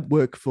before. I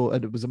work for,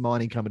 and it was a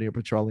mining company, a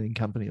petroleum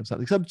company or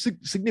something, some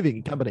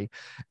significant company.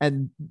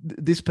 And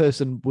this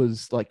person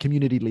was like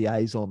community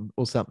liaison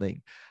or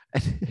something.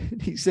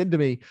 And he said to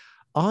me,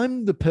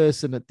 I'm the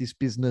person at this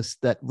business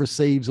that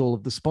receives all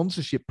of the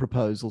sponsorship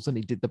proposals. And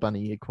he did the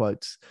bunny ear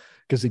quotes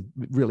because he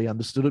really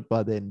understood it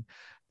by then.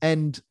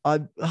 And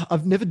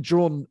I've never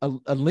drawn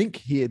a link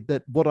here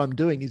that what I'm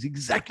doing is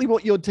exactly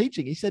what you're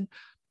teaching. He said,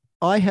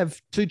 I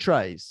have 2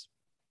 trays.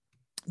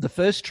 The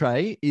first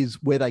tray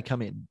is where they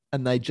come in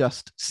and they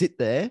just sit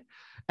there,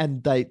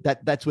 and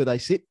that's where they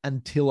sit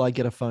until I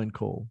get a phone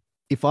call.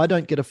 If I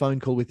don't get a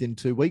phone call within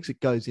 2 weeks, it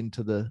goes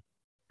into the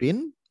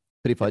bin.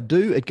 But if I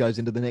do, it goes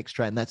into the next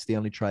tray, and that's the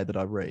only tray that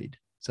I read.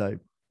 So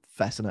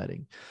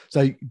fascinating.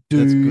 So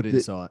that's good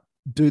insight.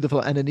 Do the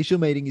follow. An initial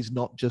meeting is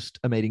not just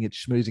a meeting,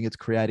 it's schmoozing, it's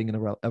creating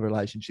a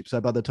relationship. So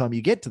by the time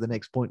you get to the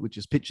next point, which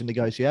is pitch and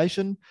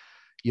negotiation,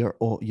 you're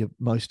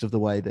most of the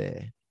way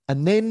there.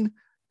 And then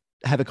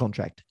have a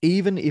contract.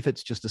 Even if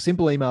it's just a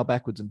simple email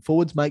backwards and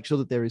forwards, make sure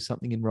that there is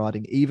something in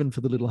writing, even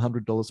for the little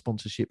 $100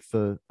 sponsorship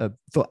for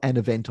an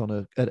event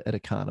at a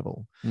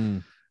carnival.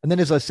 And then,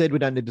 as I said, we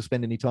don't need to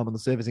spend any time on the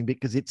servicing bit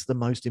because it's the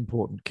most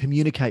important.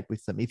 Communicate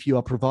with them. If you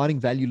are providing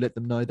value, let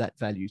them know that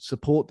value.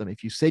 Support them.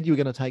 If you said you were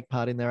going to take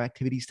part in their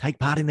activities, take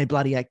part in their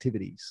bloody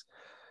activities.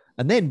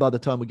 And then by the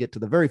time we get to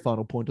the very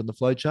final point on the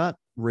flowchart,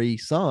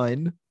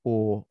 re-sign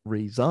or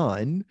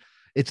resign,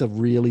 it's a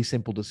really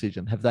simple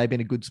decision. Have they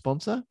been a good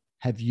sponsor?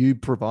 Have you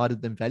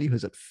provided them value?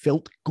 Has it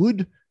felt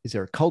good? Is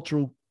there a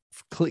cultural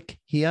click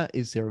here?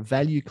 Is there a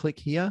value click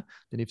here?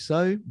 Then if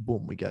so,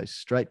 boom, we go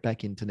straight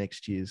back into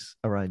next year's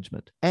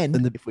arrangement. And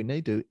if we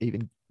need to,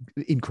 even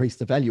increase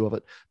the value of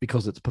it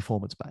because it's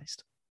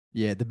performance-based.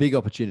 Yeah, the big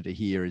opportunity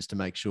here is to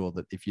make sure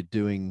that if you're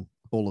doing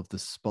all of the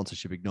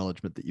sponsorship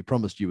acknowledgement that you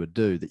promised you would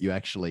do, that you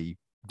actually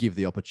give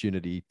the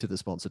opportunity to the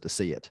sponsor to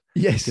see it.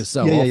 Yes. Because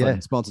so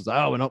often sponsors,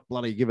 we're not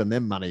bloody giving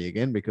them money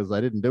again because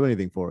they didn't do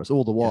anything for us.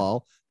 All the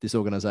while, this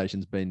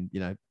organization's been,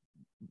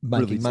 making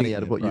really money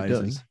out of what you're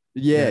doing.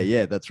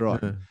 Yeah, that's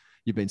right.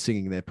 You've been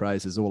singing their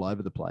praises all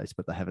over the place,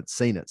 but they haven't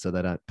seen it, so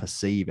they don't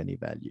perceive any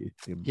value.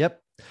 Yep.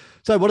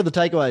 So what are the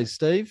takeaways,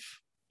 Steve?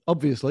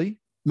 Obviously,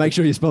 make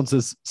sure your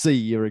sponsors see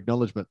your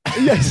acknowledgement.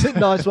 Yes,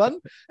 nice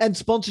one. And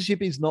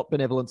sponsorship is not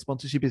benevolent.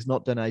 Sponsorship is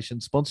not donation.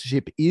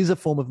 Sponsorship is a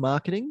form of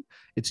marketing.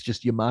 It's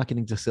just you're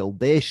marketing to sell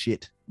their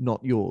shit,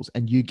 not yours,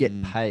 and you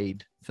get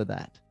paid for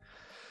that.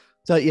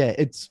 So yeah,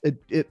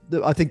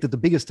 I think that the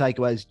biggest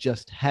takeaway is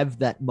just have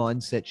that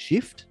mindset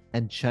shift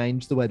and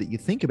change the way that you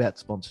think about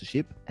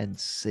sponsorship and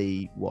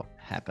see what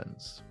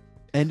happens.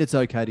 And it's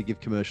okay to give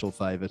commercial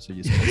favor to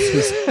your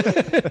sponsors.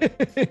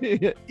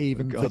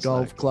 Even for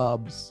golf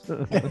clubs.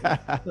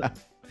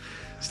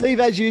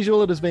 Steve, as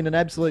usual, it has been an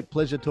absolute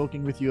pleasure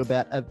talking with you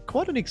about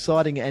quite an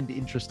exciting and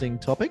interesting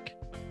topic.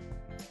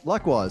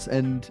 Likewise.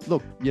 And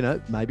look,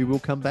 maybe we'll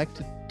come back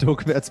to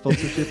talk about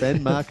sponsorship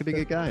and marketing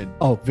again.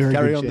 Oh, very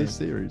Carry good on chance. This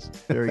series.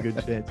 Very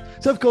good chance.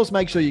 So, of course,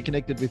 make sure you're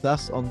connected with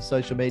us on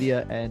social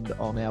media and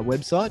on our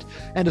website.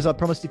 And as I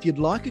promised, if you'd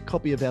like a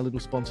copy of our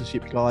little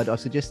sponsorship guide, I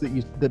suggest that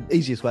the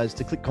easiest way is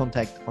to click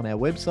contact on our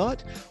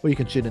website, or you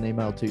can shoot an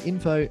email to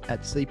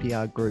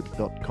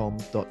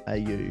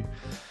info@cprgroup.com.au.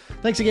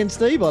 Thanks again,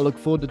 Steve. I look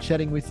forward to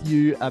chatting with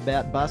you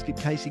about Basket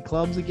Casey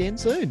clubs again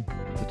soon.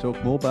 To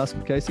talk more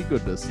Basket Casey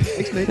goodness.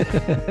 Thanks, mate.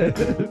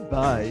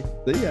 Bye.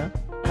 See ya.